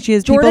friends. I think she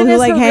has Jordan people who is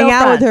like her hang real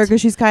out with friend. her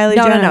because she's Kylie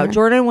No, Jenner. no.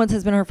 Jordan Woods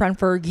has been her friend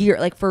for a year,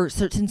 like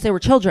since they were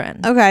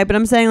children. Okay, but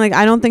I'm saying like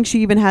I don't think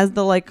she even has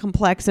the like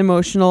complex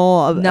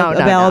emotional No.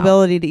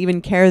 availability to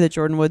even care that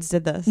Jordan Woods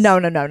did this.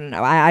 No.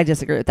 I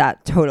disagree with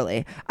that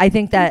totally. I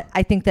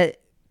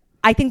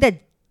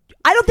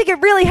don't think it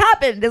really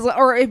happened,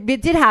 or if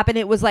it did happen,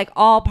 it was like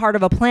all part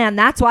of a plan.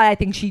 That's why I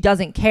think she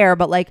doesn't care.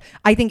 But like,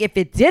 I think if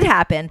it did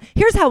happen,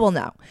 here's how we'll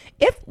know.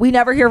 If we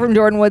never hear from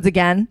Jordan Woods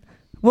again,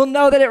 we'll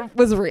know that it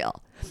was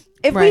real.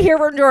 If we hear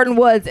from Jordan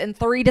Woods in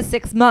 3 to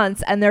 6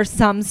 months and there's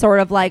some sort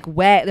of like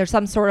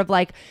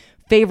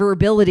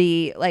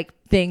favorability like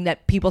thing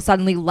that people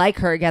suddenly like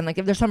her again, like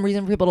if there's some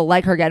reason for people to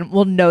like her again,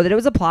 we'll know that it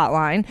was a plot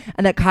line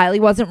and that Kylie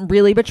wasn't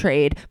really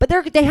betrayed. But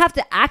they have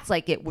to act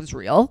like it was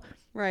real.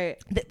 Right.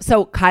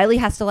 So Kylie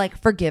has to like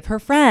forgive her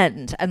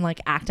friend and like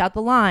act out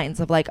the lines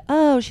of like,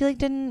 oh, she like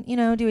didn't,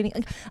 do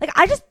anything. Like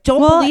I just don't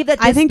believe that.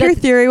 I think your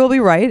theory will be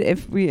right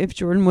if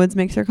Jordan Woods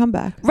makes her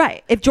comeback.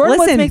 Right. If Jordan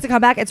Woods makes a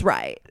comeback, it's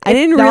right. I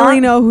didn't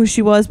really know who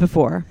she was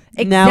before.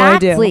 Exactly. Now I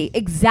do.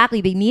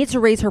 Exactly. They need to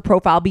raise her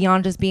profile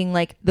beyond just being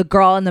like the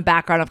girl in the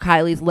background of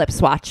Kylie's lip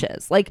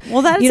swatches. Like,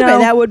 well,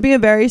 that would be a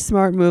very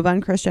smart move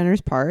on Kris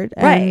Jenner's part.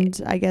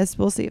 And I guess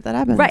we'll see if that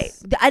happens. Right.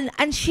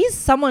 And she's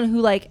someone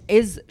who like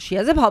she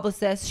has a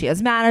publicist, she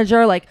has a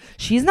manager. Like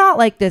she's not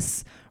like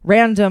this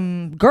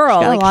random girl.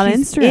 She's got like, a lot of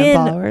Instagram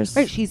followers.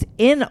 Right. She's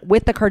in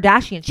with the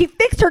Kardashians. She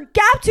fixed her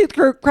gap tooth,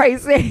 for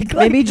Christ's sake.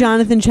 Like, maybe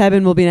Jonathan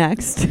Chebin will be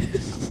next.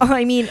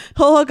 I mean,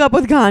 he'll hook up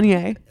with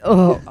Kanye.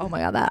 Oh my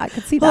God, I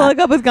could see that. He'll hook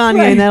up with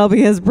Kanye and that'll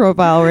be his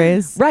profile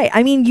raise. Right.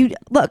 I mean, you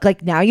look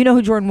like now you know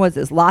who Jordan Woods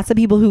is. Lots of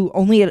people who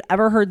only had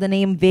ever heard the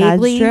name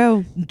vaguely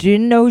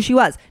didn't know who she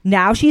was.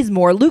 Now she's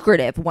more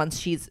lucrative once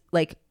she's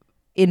like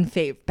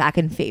back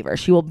in favor.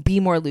 She will be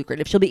more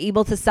lucrative. She'll be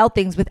able to sell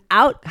things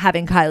without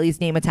having Kylie's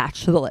name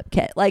attached to the lip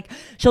kit. Like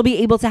she'll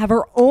be able to have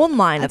her own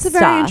line of stuff.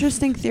 That's a very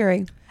interesting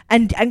theory.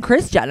 And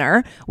Kris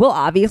Jenner will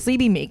obviously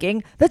be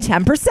making the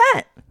 10%.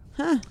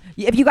 Huh.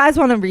 If you guys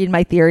want to read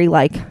my theory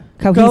like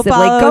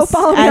cohesively, go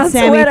follow me on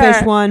Sammy Twitter.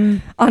 Fish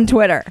One on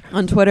Twitter.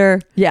 On Twitter.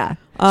 Yeah.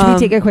 Should we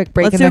take a quick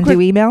break and then do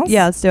emails?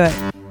 Yeah, let's do it.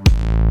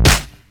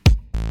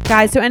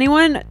 Guys, so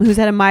anyone who's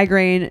had a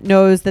migraine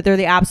knows that they're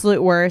the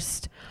absolute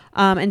worst.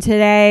 And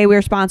today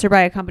we're sponsored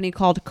by a company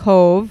called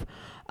Cove,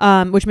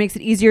 which makes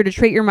it easier to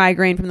treat your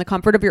migraine from the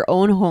comfort of your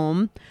own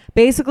home.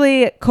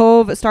 Basically,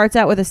 Cove starts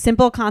out with a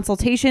simple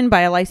consultation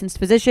by a licensed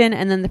physician,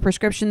 and then the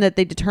prescription that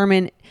they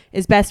determine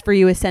is best for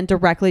you is sent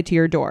directly to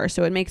your door.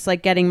 So it makes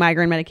like getting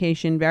migraine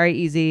medication very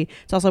easy.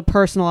 It's also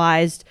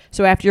personalized.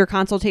 So after your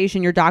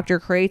consultation, your doctor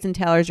creates and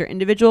tailors your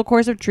individual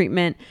course of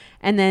treatment,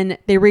 and then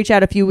they reach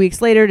out a few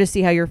weeks later to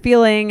see how you're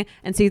feeling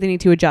and see if they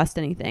need to adjust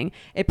anything.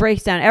 It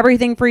breaks down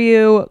everything for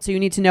you. So you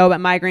need to know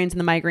about migraines and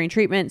the migraine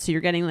treatment. So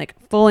you're getting like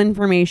full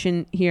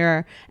information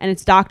here, and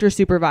it's doctor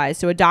supervised.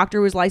 So a doctor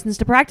who is licensed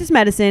to practice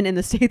medicine in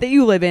the state that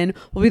you live in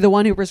will be the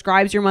one who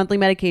prescribes your monthly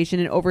medication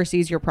and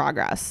oversees your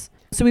progress.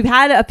 So we've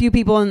had a few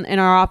people in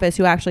our office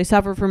who actually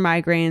suffer from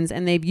migraines,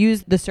 and they've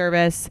used the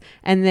service,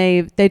 and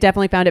they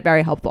definitely found it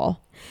very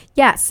helpful.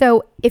 Yeah,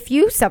 so if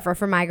you suffer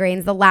from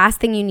migraines, the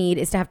last thing you need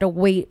is to have to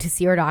wait to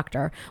see your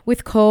doctor.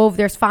 With Cove,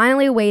 there's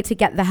finally a way to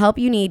get the help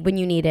you need when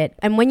you need it.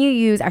 And when you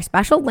use our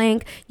special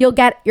link, you'll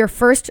get your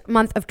first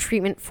month of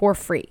treatment for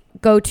free.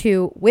 Go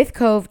to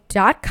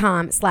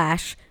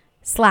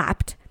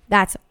withcove.com/slapped.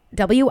 That's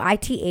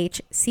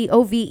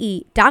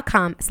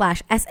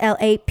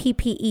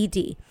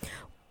withcove.com/slapped.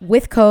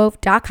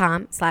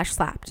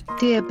 withcove.com/slapped.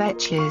 Dear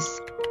Betches.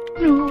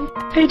 No,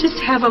 I just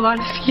have a lot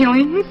of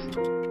feelings.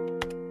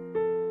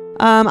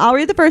 I'll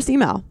read the first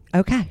email.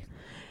 Okay.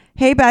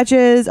 Hey,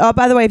 Betches. Oh,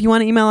 by the way, if you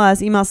want to email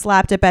us, email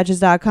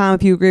slapped@betches.com.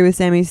 If you agree with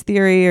Sammy's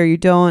theory or you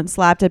don't,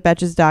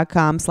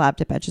 slapped@betches.com,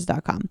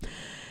 slapped@betches.com.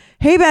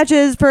 Hey,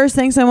 Betches. First,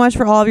 thanks so much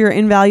for all of your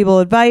invaluable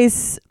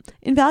advice.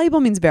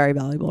 Invaluable means very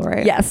valuable,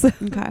 right? Yes.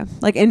 Okay.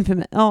 Like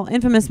infamous. Oh,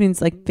 infamous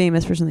means like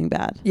famous for something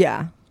bad.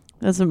 Yeah.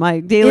 That's what my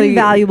daily...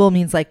 Invaluable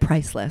means like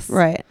priceless.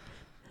 Right.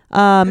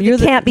 You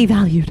can't be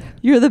valued.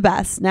 You're the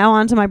best. Now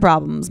on to my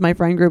problems. My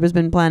friend group has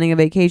been planning a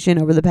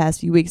vacation over the past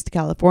few weeks to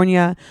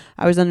California.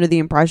 I was under the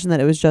impression that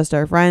it was just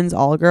our friends,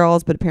 all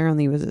girls, but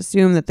apparently it was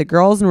assumed that the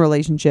girls in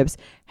relationships,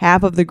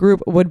 half of the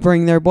group, would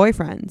bring their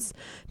boyfriends.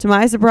 To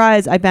my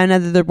surprise, I found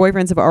out that their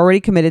boyfriends have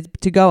already committed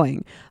to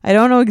going. I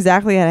don't know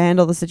exactly how to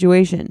handle the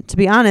situation. To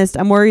be honest,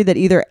 I'm worried that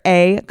either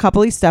A,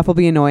 coupley stuff will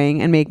be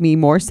annoying and make me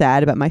more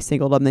sad about my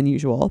singledom than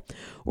usual,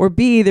 or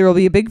B, there will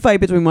be a big fight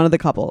between one of the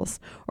couples,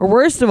 or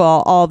worst of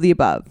all of the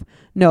above.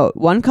 Note,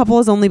 one couple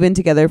has only been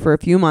together for a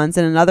few months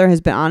and another has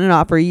been on and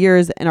off for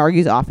years and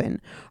argues often.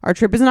 Our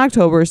trip is in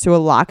October, so a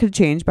lot could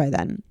change by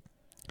then.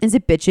 Is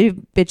it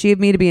bitchy of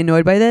me to be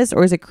annoyed by this,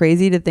 or is it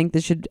crazy to think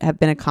this should have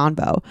been a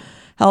convo?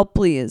 Help,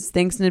 please.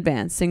 Thanks in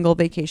advance. Single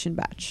vacation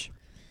batch.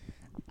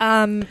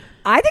 I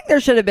think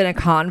there should have been a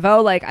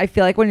convo. Like, I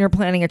feel like when you're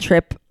planning a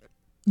trip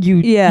you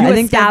I think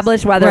that's-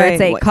 establish whether right,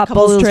 it's a what,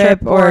 couples trip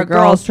or a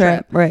girls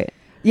trip. Right.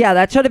 Yeah,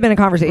 that should have been a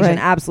conversation. Right.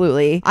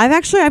 Absolutely. I've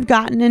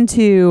gotten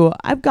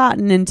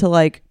into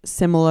like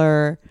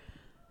similar.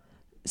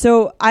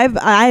 So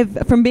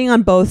I've from being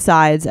on both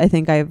sides, I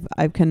think I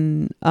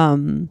can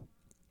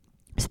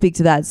speak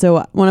to that.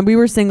 So when we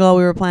were single,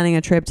 we were planning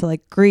a trip to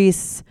like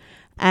Greece,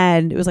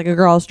 and it was like a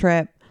girls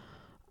trip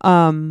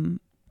a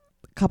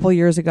couple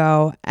years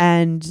ago,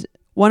 and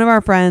one of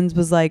our friends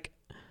was like,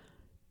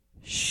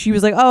 she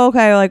was like, oh,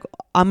 okay, like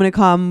I'm gonna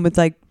come with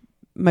like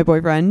my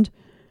boyfriend,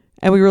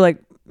 and we were like,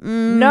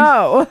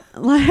 No.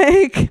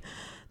 like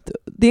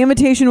the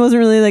invitation wasn't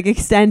really like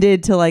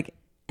extended to like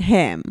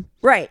him,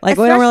 Right. like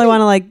we don't really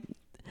want to like,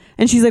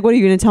 and she's like, what are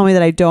you gonna tell me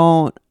that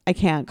I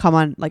can't come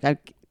on, like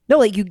No,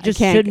 like you just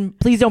can't- shouldn't.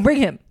 Please don't bring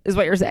him. Is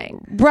what you're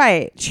saying.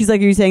 right, she's like,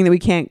 are you saying that we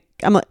can't,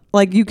 I'm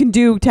like you can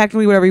do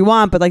technically whatever you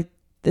want, but like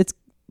it's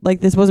like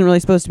this wasn't really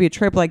supposed to be a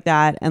trip like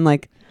that, and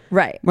like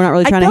Right. we're not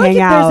really I trying feel to like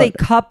hang if out. there's a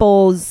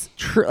couples,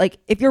 like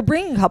if you're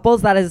bringing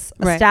couples, that is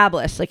Right.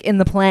 established, like in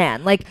the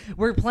plan. Like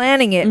we're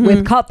planning it Mhm.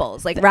 with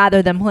couples, like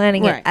rather than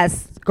planning Right. it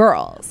as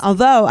girls.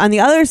 Although on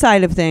the other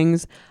side of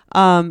things,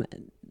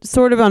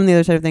 sort of on the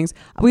other side of things,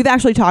 we've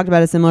actually talked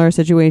about a similar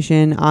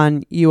situation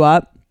on You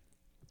Up.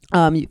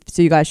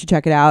 So you guys should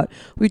check it out.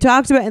 We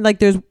talked about like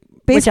there's Which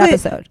basically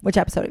episode? Which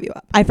episode of You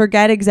Up? I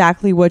forget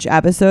exactly which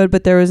episode,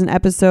 but there was an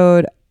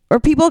episode or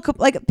people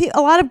like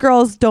a lot of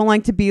girls don't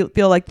like to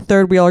feel like the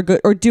third wheel or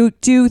good or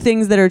do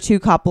things that are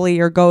too coupley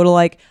or go to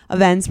like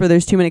events where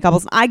there's too many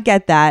couples. I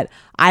get that.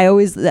 I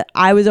was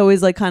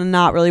always like kind of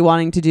not really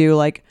wanting to do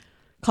like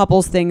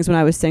couples things when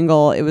I was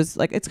single. It was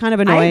like it's kind of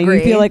annoying. You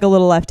agree. feel like a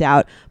little left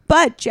out.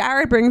 But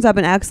Jared brings up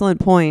an excellent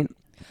point.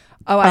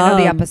 Oh, I know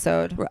the Um,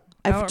 episode.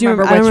 I don't don't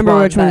remember remember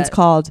which one, one it's but-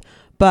 called,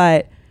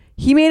 but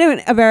he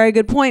made a very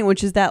good point,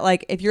 which is that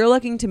like if you're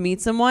looking to meet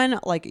someone,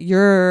 like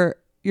your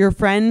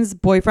friends,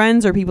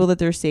 boyfriends, or people that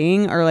they're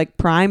seeing are like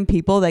prime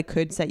people that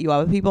could set you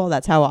up with people.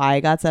 That's how I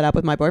got set up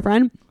with my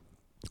boyfriend.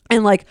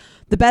 And like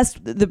the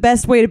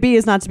best way to be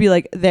is not to be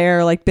like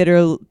they're like bitter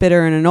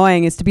and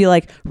annoying, is to be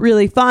like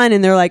really fun,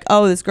 and they're like,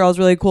 oh, this girl's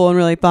really cool and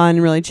really fun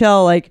and really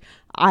chill, like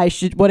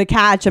what a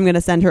catch, I'm gonna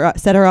set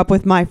her up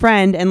with my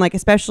friend. And like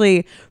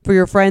especially for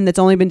your friend that's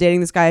only been dating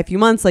this guy a few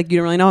months, like you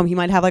don't really know him, he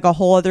might have like a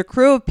whole other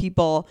crew of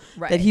people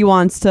Right. that he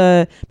wants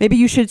to, maybe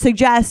you should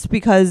suggest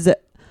because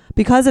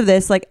of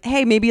this, like,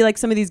 hey, maybe like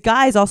some of these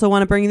guys also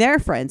want to bring their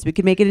friends, we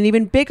could make it an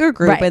even bigger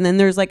group. Right. And then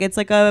there's like it's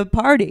like a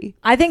party.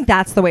 I think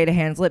that's the way to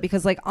handle it,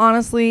 because like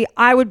honestly,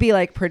 I would be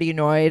like pretty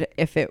annoyed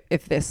if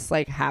this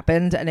like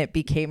happened and it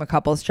became a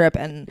couples trip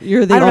and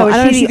You're the I don't know, I don't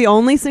know, is is she she the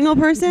only single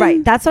person?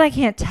 right. That's what I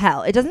can't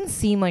tell. It doesn't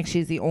seem like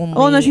she's the only.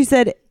 Oh no, she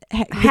said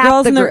the Half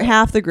girls the in the group.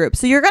 half the group.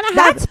 So you're gonna have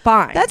That's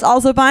fine. That's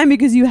also fine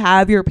because you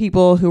have your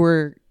people who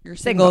are your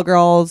single Single.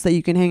 girls that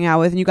you can hang out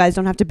with, and you guys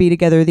don't have to be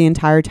together the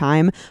entire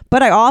time.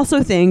 But I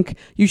also think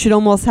you should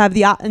almost have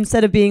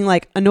instead of being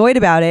like annoyed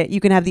about it, you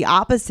can have the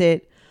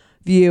opposite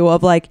view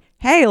of like,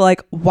 hey,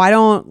 like why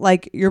don't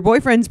like your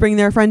boyfriends bring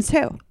their friends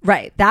too?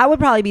 Right. That would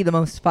probably be the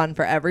most fun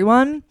for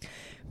everyone.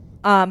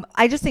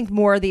 I just think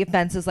more of the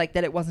offense is like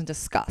that it wasn't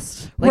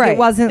discussed. Like right. it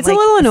wasn't. It's like, a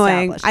little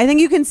annoying. established. I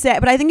think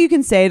you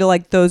can say to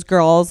like those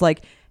girls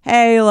like,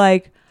 hey,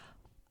 like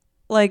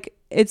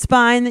it's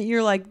fine that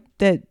you're like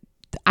that.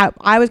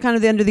 I was kind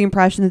of under the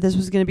impression that this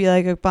was going to be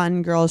like a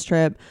fun girls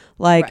trip.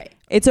 Like Right.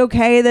 it's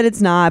okay that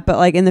it's not, but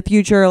like in the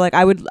future, like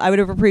I would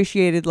have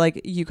appreciated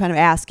like you kind of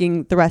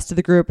asking the rest of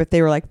the group if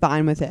they were like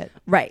fine with it.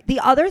 Right. The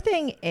other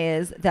thing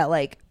is that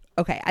like,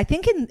 okay, I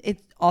think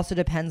it also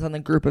depends on the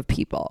group of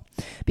people,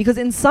 because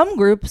in some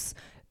groups,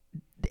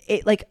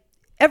 it like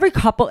every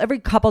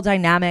couple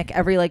dynamic,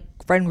 every like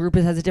friend group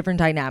has a different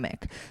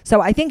dynamic.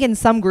 So I think in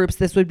some groups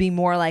this would be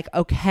more like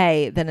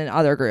okay than in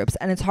other groups,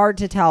 and it's hard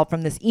to tell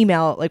from this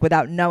email like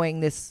without knowing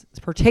this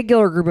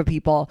particular group of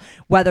people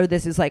whether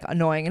this is like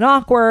annoying and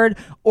awkward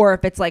or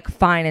if it's like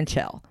fine and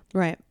chill.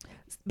 Right.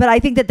 But I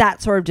think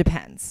that sort of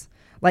depends.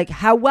 Like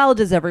how well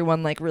does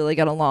everyone like really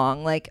get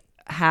along? Like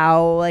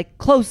how like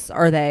close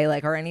are they?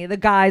 Like are any of the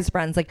guys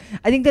friends? Like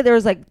I think that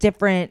there's like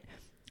different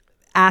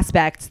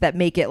aspects that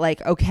make it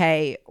like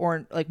okay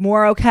or like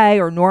more okay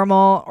or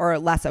normal or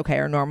less okay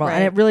or normal. Right.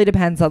 And it really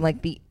depends on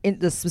like the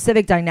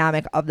specific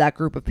dynamic of that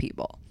group of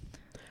people.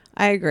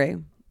 I agree.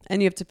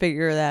 And you have to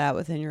figure that out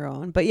within your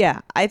own. But yeah,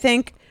 I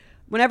think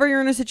whenever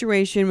you're in a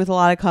situation with a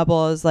lot of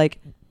couples, like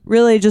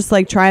really just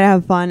like try to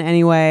have fun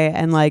anyway.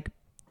 And like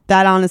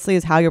that honestly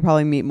is how you'll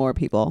probably meet more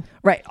people.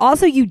 Right.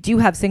 Also, you do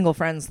have single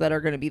friends that are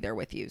going to be there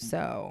with you.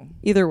 So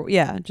Either,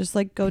 yeah, just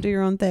like go do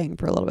your own thing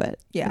for a little bit.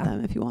 Yeah. With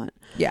them if you want.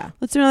 yeah.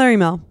 Let's do another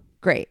email.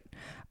 Great.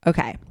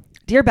 Okay.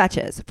 Dear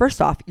Betches,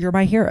 first off, you're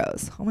my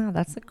heroes. Oh my God,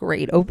 that's a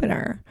great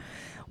opener.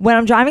 When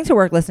I'm driving to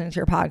work listening to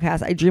your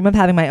podcast, I dream of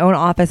having my own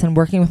office and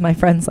working with my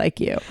friends like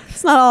you.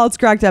 It's not all it's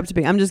cracked up to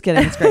be. I'm just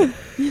kidding. It's great.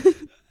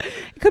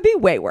 It could be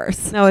way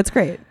worse. No, it's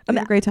great. It's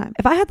a great time.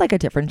 If I had like a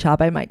different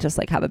job, I might just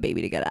like have a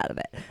baby to get out of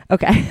it.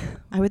 Okay.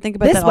 I would think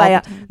about This that way,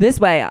 all the time. this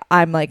way,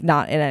 I'm like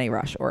not in any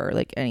rush or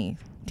like any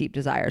deep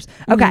desires.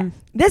 Okay.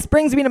 This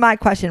brings me to my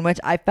question, which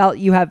I felt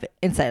you have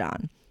insight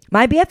on.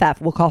 My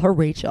BFF, we'll call her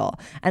Rachel,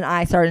 and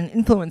I started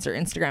an influencer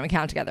Instagram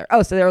account together.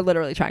 Oh, so they were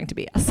literally trying to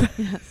be us.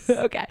 Yes.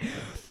 Okay.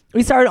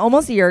 We started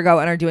almost a year ago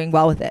and are doing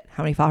well with it.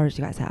 How many followers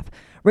do you guys have?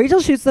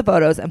 Rachel shoots the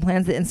photos and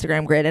plans the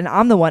Instagram grid, and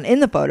I'm the one in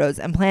the photos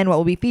and plan what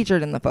will be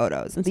featured in the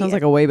photos. It sounds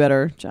like a way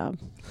better job.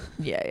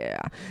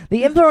 Yeah.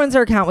 The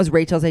influencer account was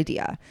Rachel's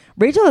idea.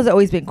 Rachel has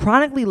always been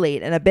chronically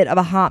late and a bit of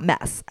a hot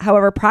mess.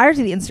 However, prior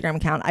to the Instagram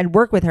account, I'd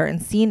worked with her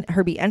and seen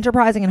her be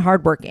enterprising and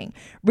hardworking.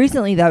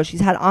 Recently, though,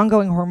 she's had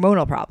ongoing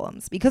hormonal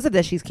problems. Because of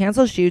this, she's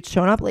canceled shoots,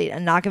 shown up late,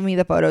 and not given me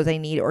the photos I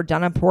need or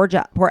done a poor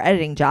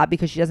editing job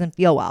because she doesn't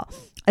feel well.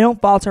 I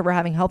don't fault her for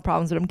having health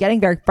problems, but I'm getting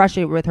very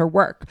frustrated with her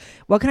work.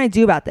 What can I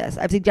do about this?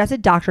 I've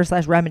suggested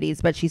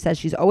doctor/remedies, but she says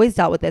she's always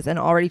dealt with this and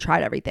already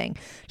tried everything.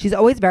 She's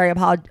always very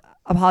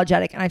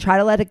apologetic, and I try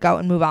to let it go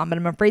and move on, but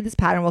I'm afraid this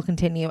pattern will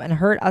continue and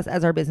hurt us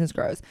as our business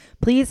grows.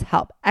 Please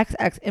help.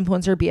 XX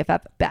influencer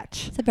BFF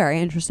Betch. It's a very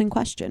interesting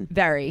question.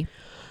 Very.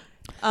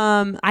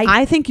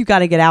 I think you got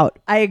to get out.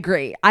 I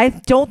agree. I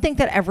don't think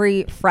that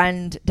every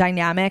friend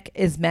dynamic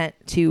is meant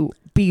to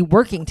be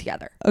working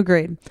together.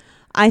 Agreed.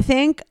 I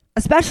think,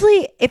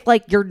 especially if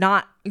like you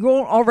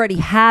don't already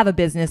have a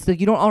business, so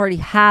you don't already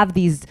have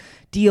these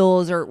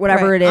deals or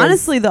whatever it is.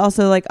 Honestly,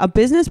 also like a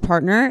business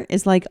partner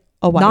is like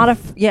a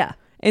wife.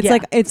 It's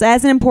like it's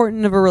as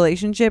important of a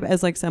relationship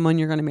as like someone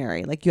you're going to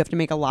marry. Like you have to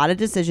make a lot of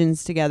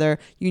decisions together.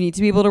 You need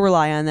to be able to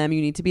rely on them.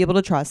 You need to be able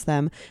to trust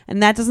them.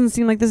 And that doesn't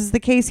seem like this is the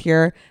case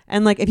here.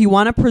 And like if you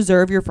want to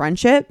preserve your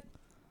friendship,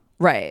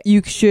 right,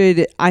 you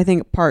should, I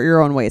think, part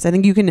your own ways. I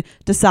think you can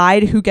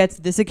decide who gets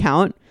this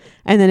account,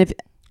 and then if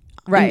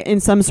in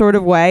some sort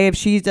of way, if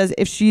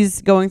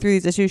she's going through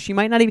these issues, she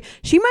might not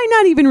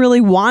even really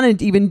want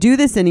to even do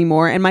this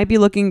anymore, and might be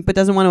looking but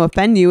doesn't want to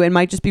offend you, and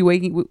might just be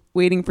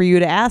waiting for you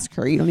to ask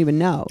her. You don't even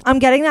know. I'm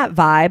getting that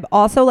vibe.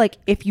 Also, like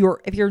if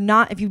you've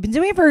been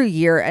doing it for a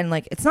year, and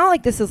like it's not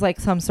like this is like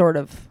some sort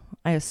of,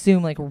 I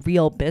assume, like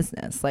real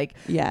business. Like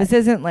this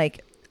isn't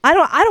like I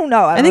don't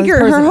know. I think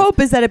her hope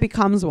is that it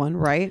becomes one,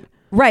 right?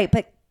 Right,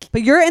 but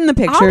you're in the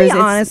pictures. I'll be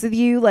honest with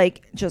you,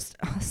 like just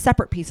a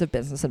separate piece of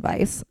business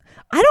advice.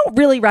 I don't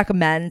really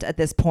recommend at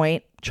this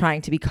point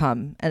trying to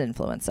become an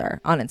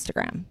influencer on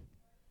Instagram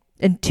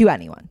and to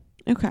anyone.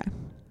 Okay.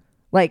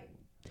 Like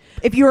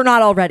if you're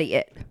not already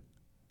it.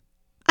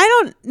 I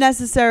don't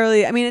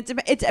necessarily. I mean, it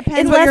depends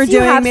unless what you're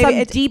doing. Have maybe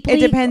it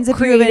depends if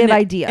you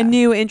have a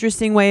new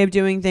interesting way of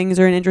doing things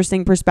or an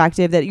interesting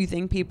perspective that you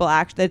think people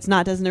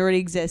doesn't already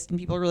exist and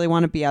people really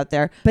want to be out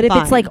there. But if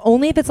it's like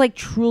only if it's like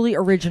truly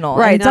original,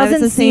 right? It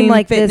doesn't seem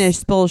like fitness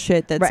this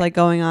bullshit that's like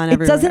going on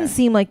everywhere. It doesn't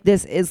seem like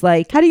this is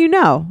like. How do you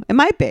know? It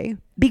might be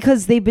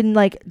because they've been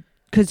like.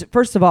 Because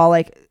first of all,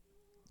 like.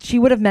 She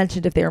would have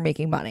mentioned if they were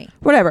making money.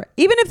 Whatever.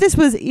 Even if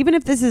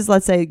this is,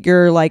 let's say,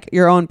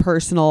 your own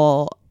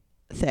personal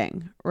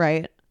thing,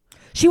 right?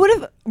 She would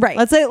have, right.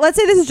 Let's say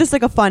this is just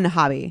like a fun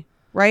hobby,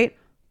 right?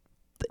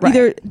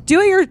 Either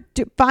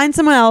find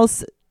someone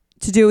else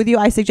to do it with you.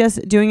 I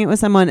suggest doing it with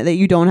someone that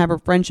you don't have a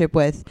friendship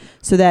with,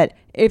 so that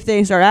if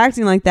they start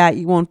acting like that,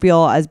 you won't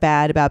feel as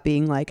bad about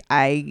being like,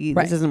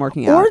 this isn't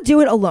working out. Or do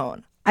it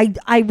alone.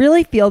 I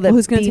really feel that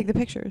who's going to take the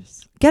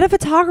pictures? Get a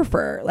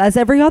photographer, as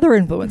every other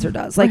influencer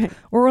does. Like,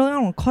 or I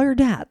don't know, call your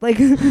dad. Like,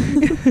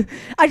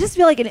 I just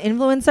feel like an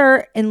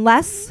influencer,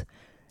 unless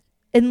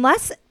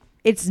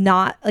it's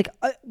not like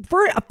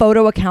for a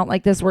photo account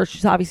like this where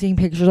she's obviously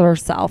taking pictures of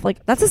herself,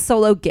 like that's a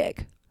solo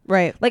gig,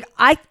 right? Like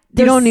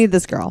you don't need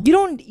this girl. You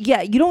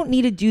don't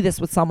need to do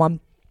this with someone.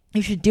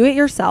 You should do it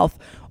yourself,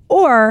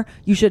 or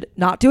you should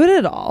not do it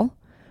at all.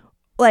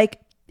 Like.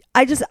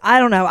 I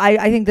don't know.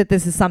 I think that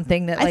this is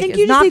something that like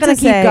is not going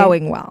to keep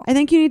going well. I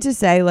think you need to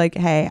say like,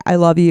 hey, I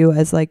love you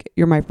as like,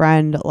 you're my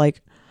friend.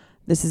 Like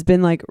this has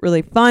been like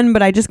really fun,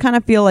 but I just kind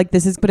of feel like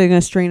this is putting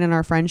a strain on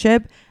our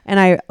friendship. And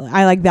I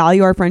like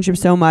value our friendship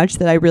so much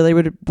that I really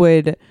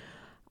would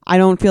I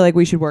don't feel like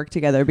we should work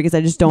together because I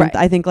just don't. Right.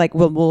 I think like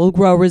we'll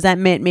grow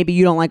resentment. Maybe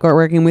you don't like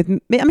working with me.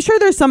 I'm sure if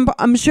there's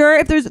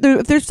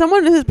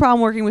someone who has a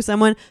problem working with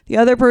someone, the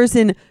other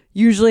person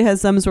usually has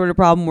some sort of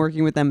problem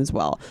working with them as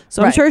well.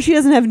 So I'm sure she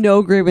doesn't have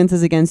no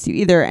grievances against you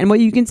either. And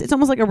what you can, it's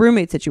almost like a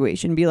roommate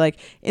situation. Be like,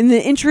 in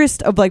the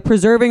interest of like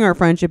preserving our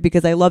friendship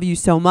because I love you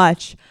so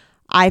much,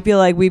 I feel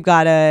like we've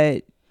got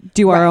to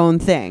do our own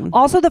thing.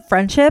 Also, the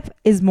friendship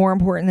is more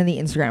important than the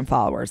Instagram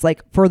followers,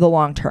 like for the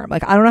long term.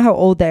 Like I don't know how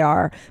old they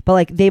are, but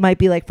like they might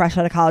be like fresh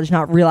out of college,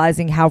 not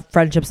realizing how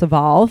friendships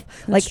evolve.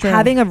 That's like true.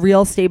 Having a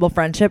real stable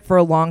friendship for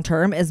a long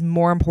term is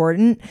more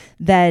important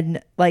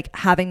than like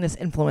having this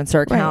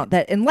influencer account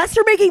that unless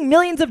you're making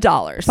millions of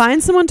dollars.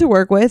 Find someone to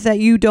work with that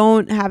you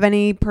don't have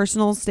any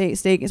personal stake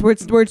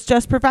where it's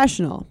just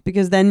professional,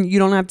 because then you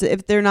don't have to,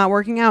 if they're not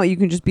working out, you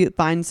can just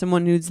find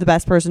someone who's the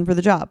best person for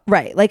the job.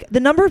 Right. Like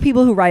the number of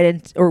people who write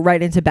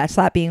into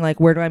Betchlap being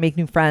like, where do I make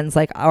new friends?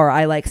 Like, or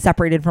I like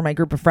separated from my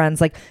group of friends.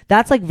 Like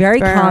that's like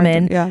very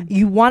common. Yeah.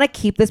 You want to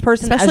keep this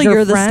person, especially as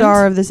you're friend. The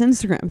star of this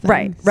Instagram thing.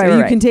 Right. So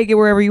you can take it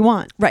wherever you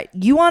want. Right.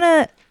 You want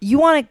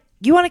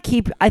to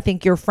keep, I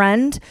think, your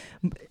friend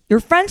Your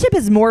friendship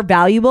is more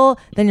valuable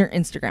than your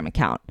Instagram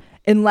account.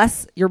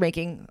 Unless you're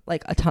making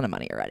like a ton of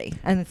money already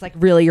and it's like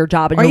really your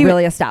job and you're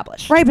really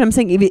established. Right. But I'm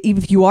saying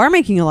if you are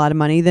making a lot of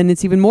money, then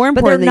it's even more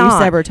important that you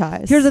sever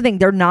ties. Here's the thing.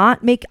 They're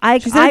not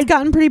she said it's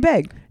gotten pretty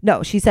big.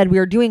 No, she said we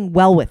are doing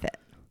well with it.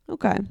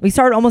 Okay. We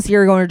started almost a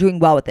year ago and are doing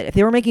well with it. If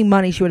they were making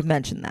money, she would have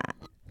mentioned that.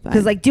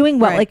 Because like doing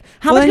well, like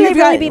how much can they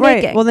really be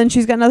making? Well, then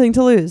she's got nothing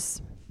to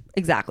lose.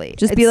 Exactly.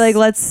 Just be like,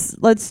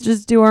 let's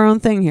just do our own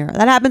thing here.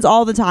 That happens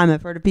all the time.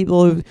 I've heard of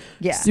people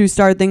who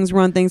start things,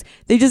 run things.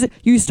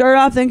 You start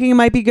off thinking it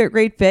might be a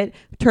great fit.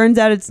 Turns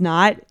out it's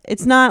not.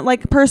 It's not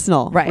like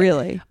personal, right?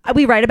 Really.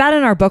 We write about it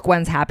in our book,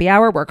 When's Happy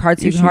Hour, Work Hard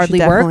So You Can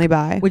Hardly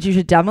Work, which you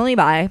should definitely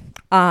buy.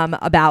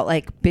 About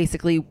like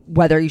basically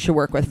whether you should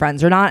work with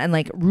friends or not, and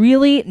like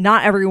really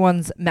not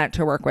everyone's meant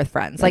to work with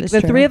friends. Like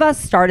the three of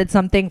us started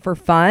something for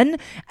fun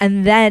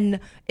and then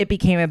it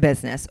became a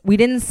business. We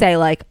didn't say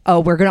like,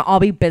 oh, we're gonna all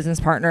be business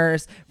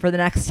partners for the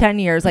next 10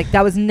 years. Like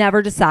that was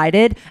never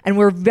decided, and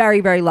we're very,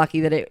 very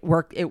lucky that it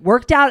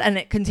worked out and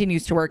it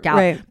continues to work out.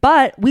 Right.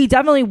 But we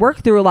definitely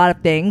work through a lot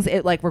of things.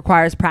 It like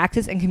requires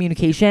practice and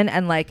communication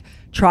and like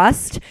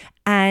trust.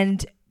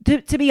 And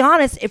to be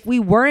honest, if we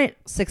weren't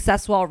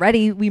successful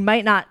already, we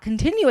might not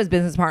continue as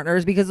business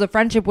partners because the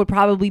friendship would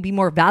probably be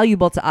more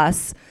valuable to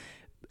us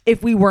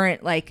if we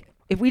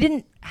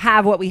didn't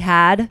have what we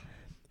had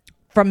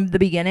from the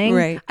beginning.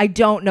 Right. I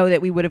don't know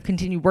that we would have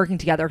continued working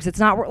together because it's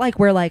not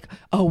we're like,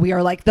 oh, we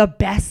are like the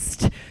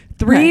best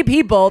three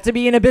people to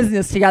be in a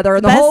business together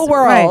in the whole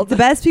world. Right. The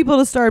best people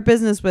to start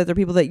business with are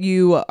people that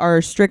you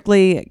are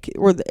strictly,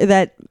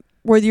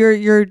 where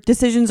your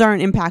decisions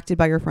aren't impacted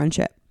by your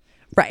friendship.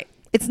 Right.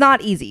 It's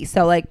not easy.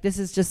 So like this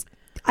is just,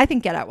 I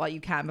think, get out while you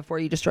can before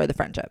you destroy the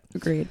friendship.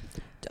 Agreed.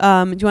 Do you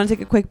want to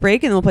take a quick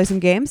break and then we'll play some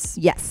games?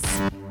 Yes.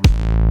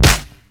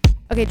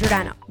 Okay,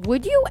 Jordana,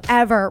 would you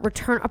ever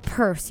return a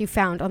purse you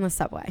found on the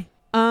subway?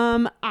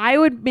 I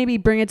would maybe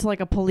bring it to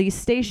like a police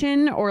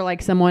station or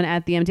like someone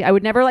at the MTA. I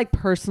would never like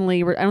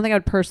personally. I don't think I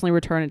would personally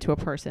return it to a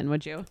person.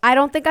 Would you? I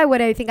don't think I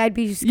would. I think I'd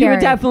be scared. You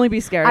would definitely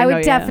be scared. I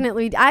would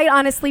definitely. I'd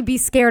honestly be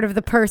scared of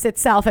the purse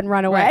itself and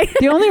run away. Right.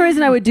 The only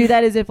reason I would do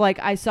that is if like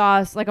I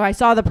saw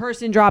the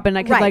person drop and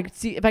I could like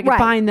see if I could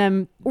find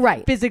them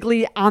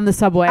physically on the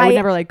subway. I would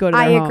never like go to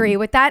their home. I agree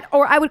with that.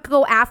 Or I would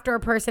go after a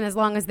person as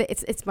long as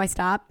it's my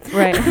stop.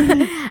 Right.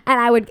 And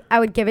I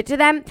would give it to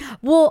them.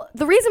 Well,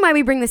 the reason why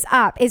we bring this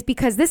up is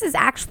because this is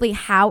actually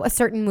how a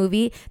certain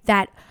movie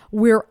that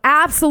we're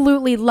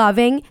absolutely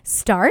loving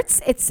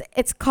starts.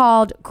 It's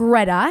called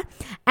Greta,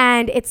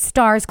 and it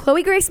stars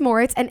Chloe Grace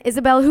Moretz and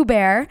Isabelle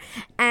Huppert,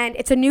 and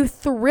it's a new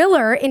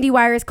thriller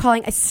IndieWire is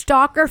calling a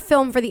stalker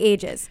film for the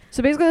ages.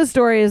 So basically the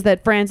story is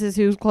that Frances,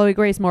 who's Chloe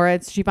Grace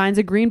Moretz, she finds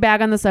a green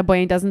bag on the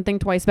subway and doesn't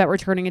think twice about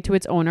returning it to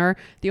its owner.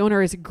 The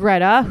owner is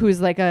Greta,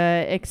 who's like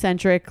a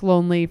eccentric,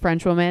 lonely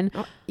French woman.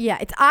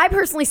 Yeah, I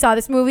personally saw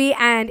this movie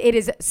and it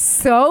is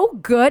so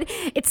good.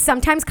 It's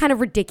sometimes kind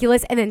of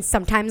ridiculous and then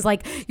sometimes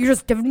like you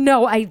just have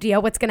no idea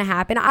what's going to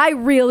happen. I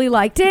really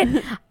liked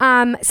it.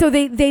 So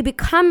they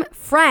become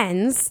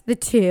friends, the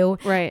two.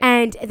 Right.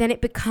 And then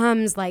it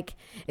becomes like,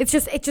 it's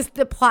just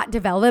the plot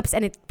develops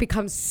and it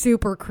becomes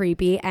super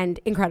creepy and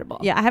incredible.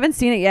 Yeah, I haven't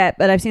seen it yet,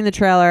 but I've seen the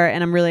trailer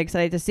and I'm really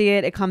excited to see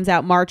it. It comes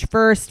out March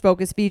 1st.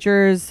 Focus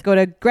Features. Go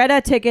to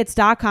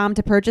GretaTickets.com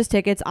to purchase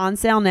tickets on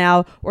sale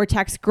now or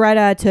text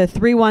Greta to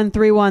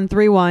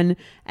 313131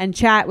 and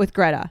chat with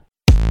Greta.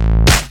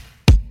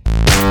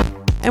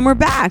 And we're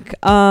back.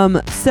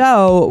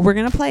 So we're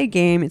going to play a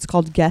game. It's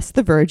called Guess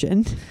the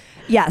Virgin.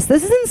 Yes,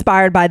 this is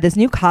inspired by this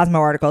new Cosmo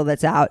article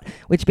that's out,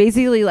 which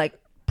basically like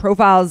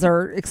profiles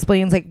or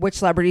explains like which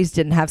celebrities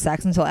didn't have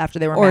sex until after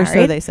they were married. Or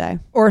so they say.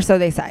 Or so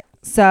they say.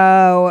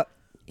 So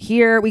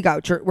here we go.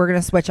 We're going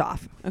to switch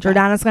off. Okay.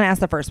 Jordana's going to ask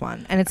the first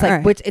one. And it's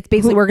like, which it's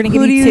basically, we're going to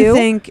give you two. Who do you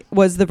think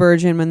was the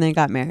virgin when they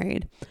got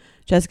married?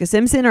 Jessica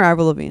Simpson or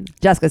Avril Lavigne?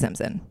 Jessica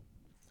Simpson.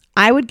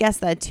 I would guess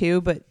that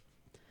too, but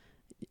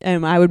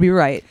I would be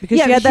right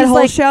because she had that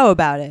whole show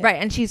about it. Right.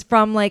 And she's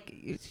from what's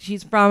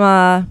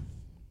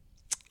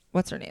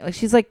her name? Like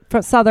she's like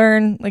from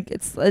Southern, like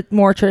it's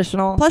more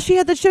traditional. Plus she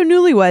had that show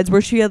Newlyweds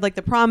where she had like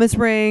the promise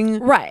ring.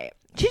 Right.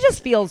 She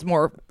just feels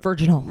more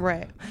virginal.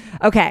 Right.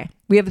 Okay.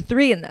 We have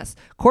three in this.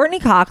 Courtney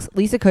Cox,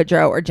 Lisa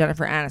Kudrow, or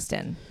Jennifer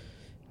Aniston.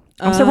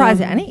 I'm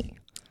surprised at any.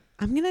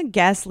 I'm going to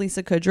guess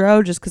Lisa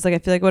Kudrow just because like I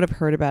feel like I would have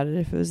heard about it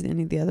if it was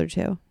any of the other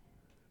two.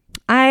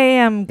 I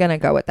am going to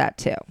go with that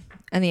too.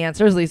 And the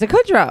answer is Lisa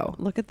Kudrow.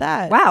 Look at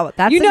that. Wow.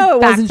 That's it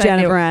wasn't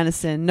Jennifer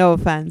Aniston. No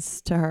offense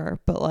to her.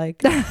 But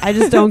like, I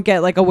just don't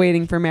get like a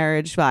waiting for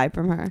marriage vibe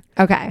from her.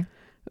 Okay.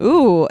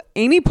 Ooh,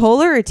 Amy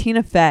Poehler or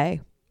Tina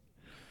Fey?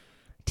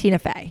 Tina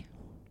Fey.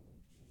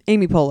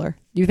 Amy Poehler.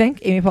 You think?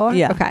 Amy Poehler?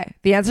 Yeah. Okay.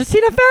 The answer is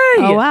Tina Fey.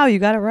 Oh, wow. You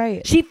got it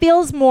right. She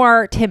feels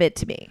more timid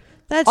to me.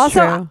 That's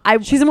also,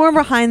 true. She's a more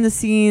behind the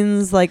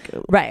scenes, like...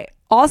 Right.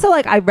 Also,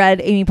 like I read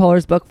Amy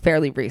Poehler's book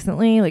fairly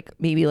recently, like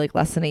maybe like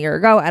less than a year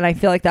ago, and I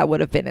feel like that would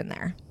have been in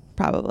there.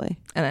 Probably.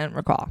 And I didn't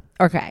recall.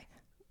 Okay.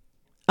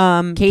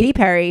 Katy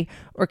Perry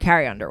or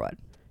Carrie Underwood?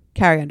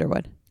 Carrie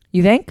Underwood.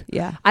 You think?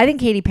 Yeah. I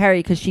think Katy Perry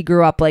because she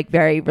grew up like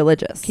very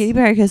religious. Katy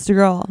Perry kissed a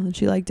girl and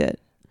she liked it.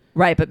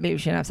 Right, but maybe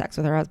she didn't have sex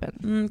with her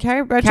husband.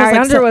 Carrie Bradshaw's Carrie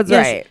like Underwood's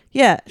yes, right.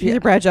 Yeah, she's Yeah. a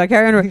Bradshaw.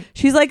 Carrie Underwood.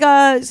 She's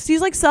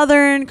like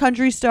Southern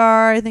country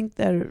star. I think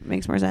that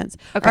makes more sense.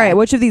 Okay. All right,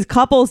 which of these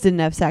couples didn't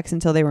have sex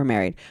until they were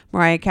married?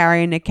 Mariah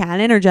Carey and Nick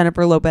Cannon, or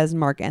Jennifer Lopez and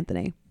Mark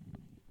Anthony?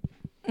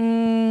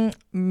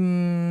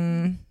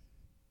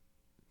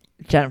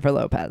 Jennifer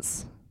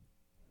Lopez.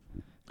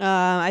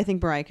 I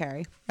think Mariah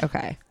Carey.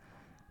 Okay.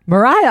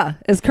 Mariah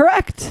is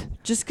correct.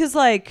 Just because,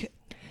 like,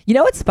 You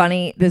know what's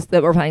funny?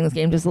 That we're playing this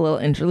game, just a little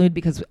interlude,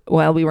 because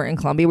while we were in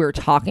Colombia, we were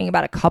talking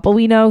about a couple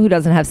we know who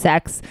doesn't have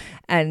sex,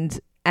 and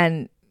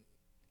right?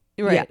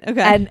 yeah,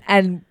 Okay.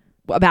 and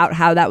about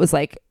how that was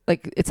like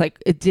it's like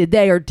did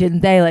they or didn't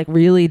they, like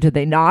really did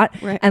they not?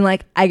 Right. And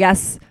like I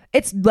guess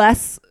it's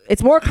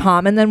more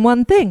common than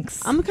one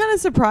thinks. I'm kind of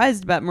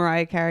surprised about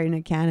Mariah Carey and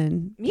Nick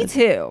Cannon. Me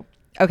too.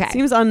 Okay.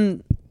 Seems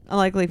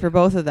unlikely for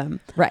both of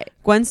them. Right.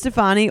 Gwen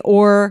Stefani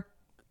or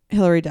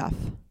Hillary Duff?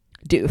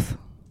 Doof.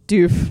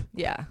 Doof.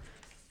 Yeah.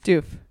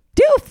 Doof.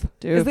 Doof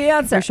Doof. is the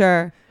answer. For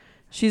sure.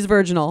 She's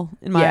virginal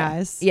in my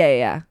eyes.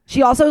 Yeah.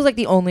 She also is like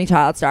the only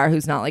child star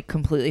who's not like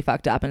completely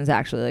fucked up and is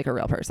actually like a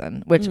real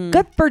person, which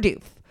good for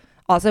Doof.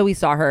 Also, we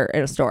saw her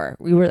in a store.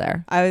 We were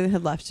there. I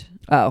had left.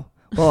 Oh,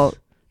 well,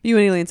 You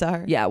and Elaine saw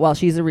her. yeah. Well,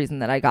 she's the reason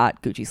that I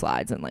got Gucci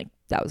slides, and like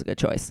that was a good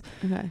choice.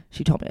 Okay.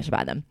 She told me I should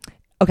buy them.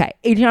 Okay,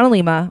 Adriana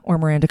Lima or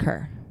Miranda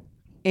Kerr?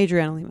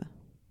 Adriana Lima.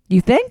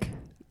 You think?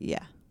 Yeah.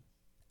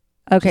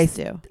 Okay. Just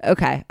do.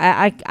 Okay.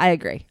 I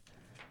agree.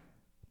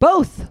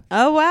 Both.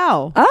 Oh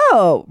wow.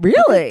 Oh, really?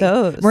 Look at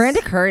those.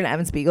 Miranda Kerr and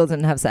Evan Spiegel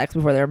didn't have sex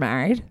before they were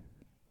married.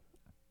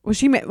 Was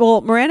she?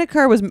 Well, Miranda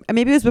Kerr was.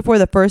 Maybe it was before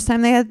the first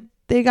time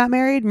they got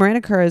married.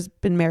 Miranda Kerr has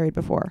been married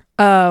before.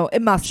 Oh,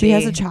 it must be. She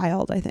has a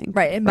child, I think.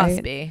 Right. It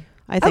must be.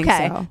 I think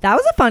okay. so. That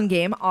was a fun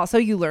game. Also,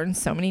 you learned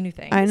so many new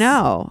things. I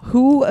know.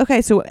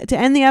 Okay, so to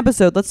end the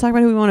episode, let's talk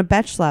about who we want to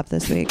betch slap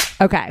this week.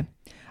 Okay.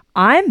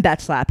 I'm bet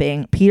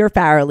slapping Peter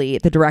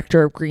Farrelly, the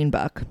director of Green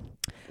Book.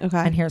 Okay.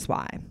 And here's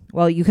why.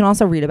 Well, you can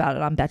also read about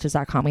it on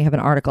Betches.com. We have an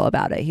article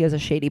about it. He has a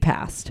shady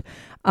past.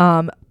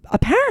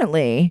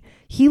 Apparently,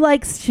 he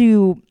likes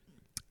to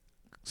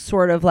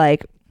sort of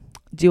like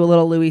do a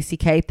little Louis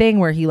C.K. thing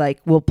where he like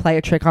will play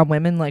a trick on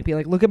women, like be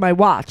like, look at my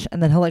watch.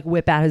 And then he'll like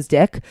whip out his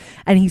dick.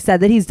 And he said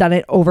that he's done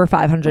it over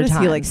 500 What is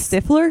times. he, like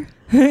Stifler?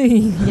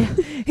 Yeah.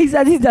 He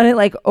said he's done it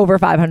like over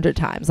 500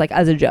 times, like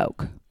as a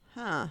joke.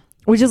 Huh.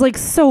 Which is like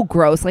so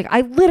gross. Like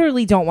I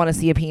literally don't want to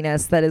see a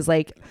penis that is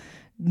like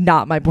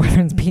not my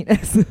boyfriend's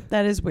penis.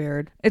 That is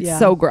weird. It's Yeah.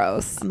 so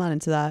gross. I'm not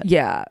into that.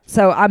 Yeah.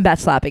 So I'm bet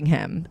slapping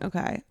him.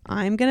 Okay.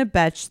 I'm gonna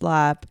betch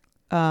slap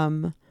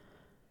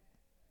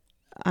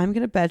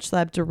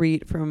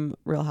Dorit from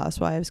Real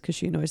Housewives because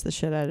she annoys the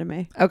shit out of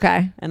me.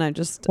 Okay. And I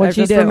What'd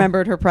she just do?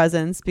 remembered her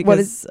presence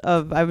because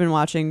I've been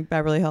watching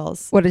Beverly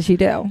Hills. What did she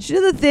do? She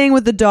did the thing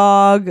with the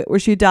dog where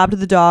she adopted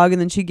the dog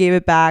and then she gave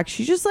it back.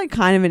 She's just like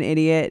kind of an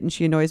idiot and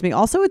she annoys me.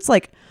 Also, it's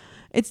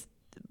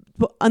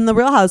on the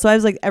Real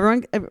Housewives, like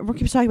everyone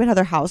keeps talking about how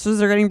their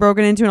houses are getting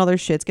broken into and all their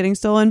shit's getting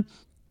stolen.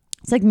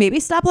 It's like maybe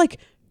stop like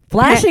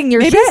Flashing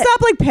your maybe shit.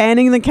 stop like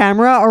panning the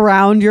camera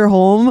around your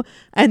home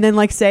and then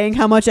like saying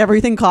how much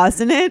everything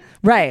costs in it.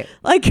 Right.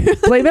 Like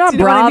Blame it on do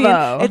you know what I mean?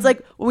 Bravo. It's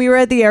like when we were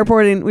at the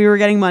airport and we were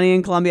getting money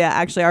in Colombia.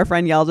 Actually, our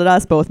friend yelled at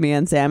us, both me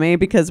and Sammy,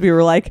 because we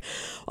were like,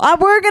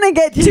 we're gonna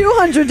get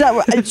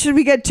 $200. Should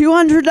we get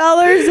 $200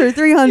 or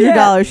 $300?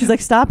 Yeah. She's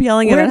like, stop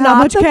yelling We're at how not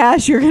much the-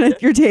 cash you're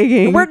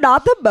taking. We're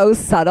not the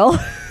most subtle.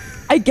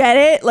 I get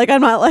it. Like, I'm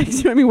not like,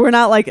 you know what I mean, we're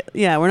not like,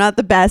 we're not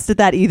the best at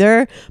that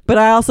either. But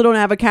I also don't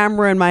have a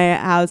camera in my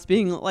house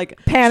being like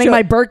Panning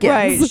my Birkins.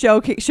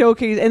 Right.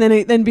 Showcase. And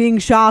then being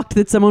shocked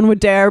that someone would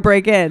dare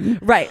break in.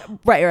 Right.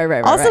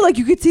 Also, Also, like,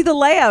 you could see the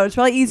layout. It's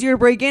probably easier to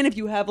break in if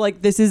you have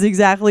like, this is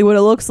exactly what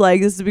it looks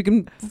like. We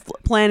can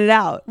plan it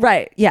out.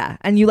 right. Yeah.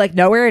 And you like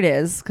know where it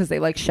is because they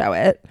like show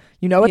it.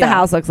 You know what the Yeah.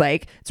 house looks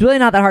like. It's really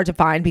not that hard to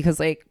find because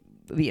like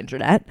the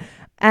internet.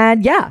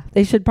 And yeah,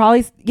 they should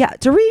probably,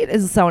 Dorit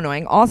is so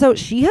annoying. Also,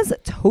 she has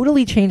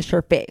totally changed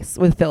her face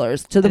with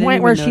fillers to the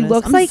point where she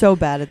looks like, so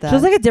bad at that. she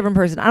looks like a different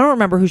person. I don't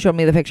remember who showed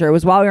me the picture. It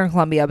was while we were in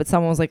Colombia, but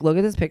someone was like, look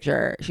at this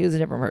picture. She is a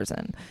different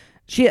person.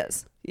 She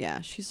is.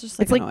 yeah, she's just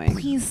like It's like, annoying.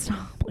 please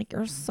stop. Like,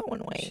 you're so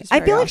annoying. She's I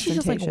very feel like she's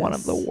just like one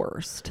of the ostentatious.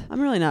 worst. I'm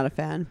really not a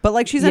fan, but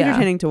like she's Yeah.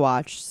 entertaining to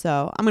watch.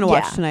 So I'm gonna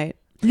watch Yeah. tonight.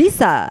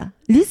 Lisa.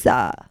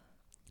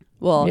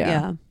 Well, Yeah.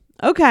 yeah.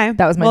 Okay.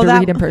 That was my Well,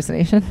 Dorit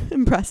impersonation.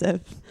 impressive.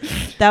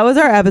 That was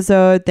our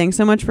episode. Thanks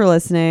so much for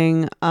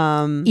listening.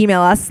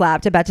 Email us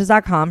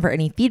slapped@betches.com for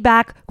any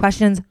feedback,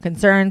 questions,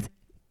 concerns,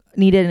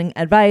 needed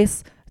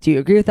advice. Do you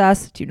agree with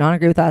us? Do you not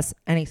agree with us?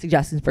 Any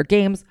suggestions for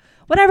games?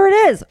 Whatever it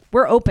is,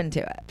 we're open to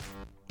it.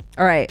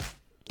 All right.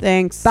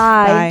 Thanks.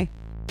 Bye.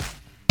 Bye.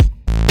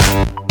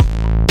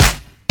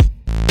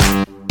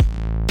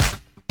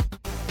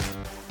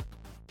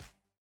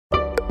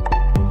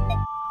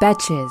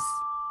 Betches.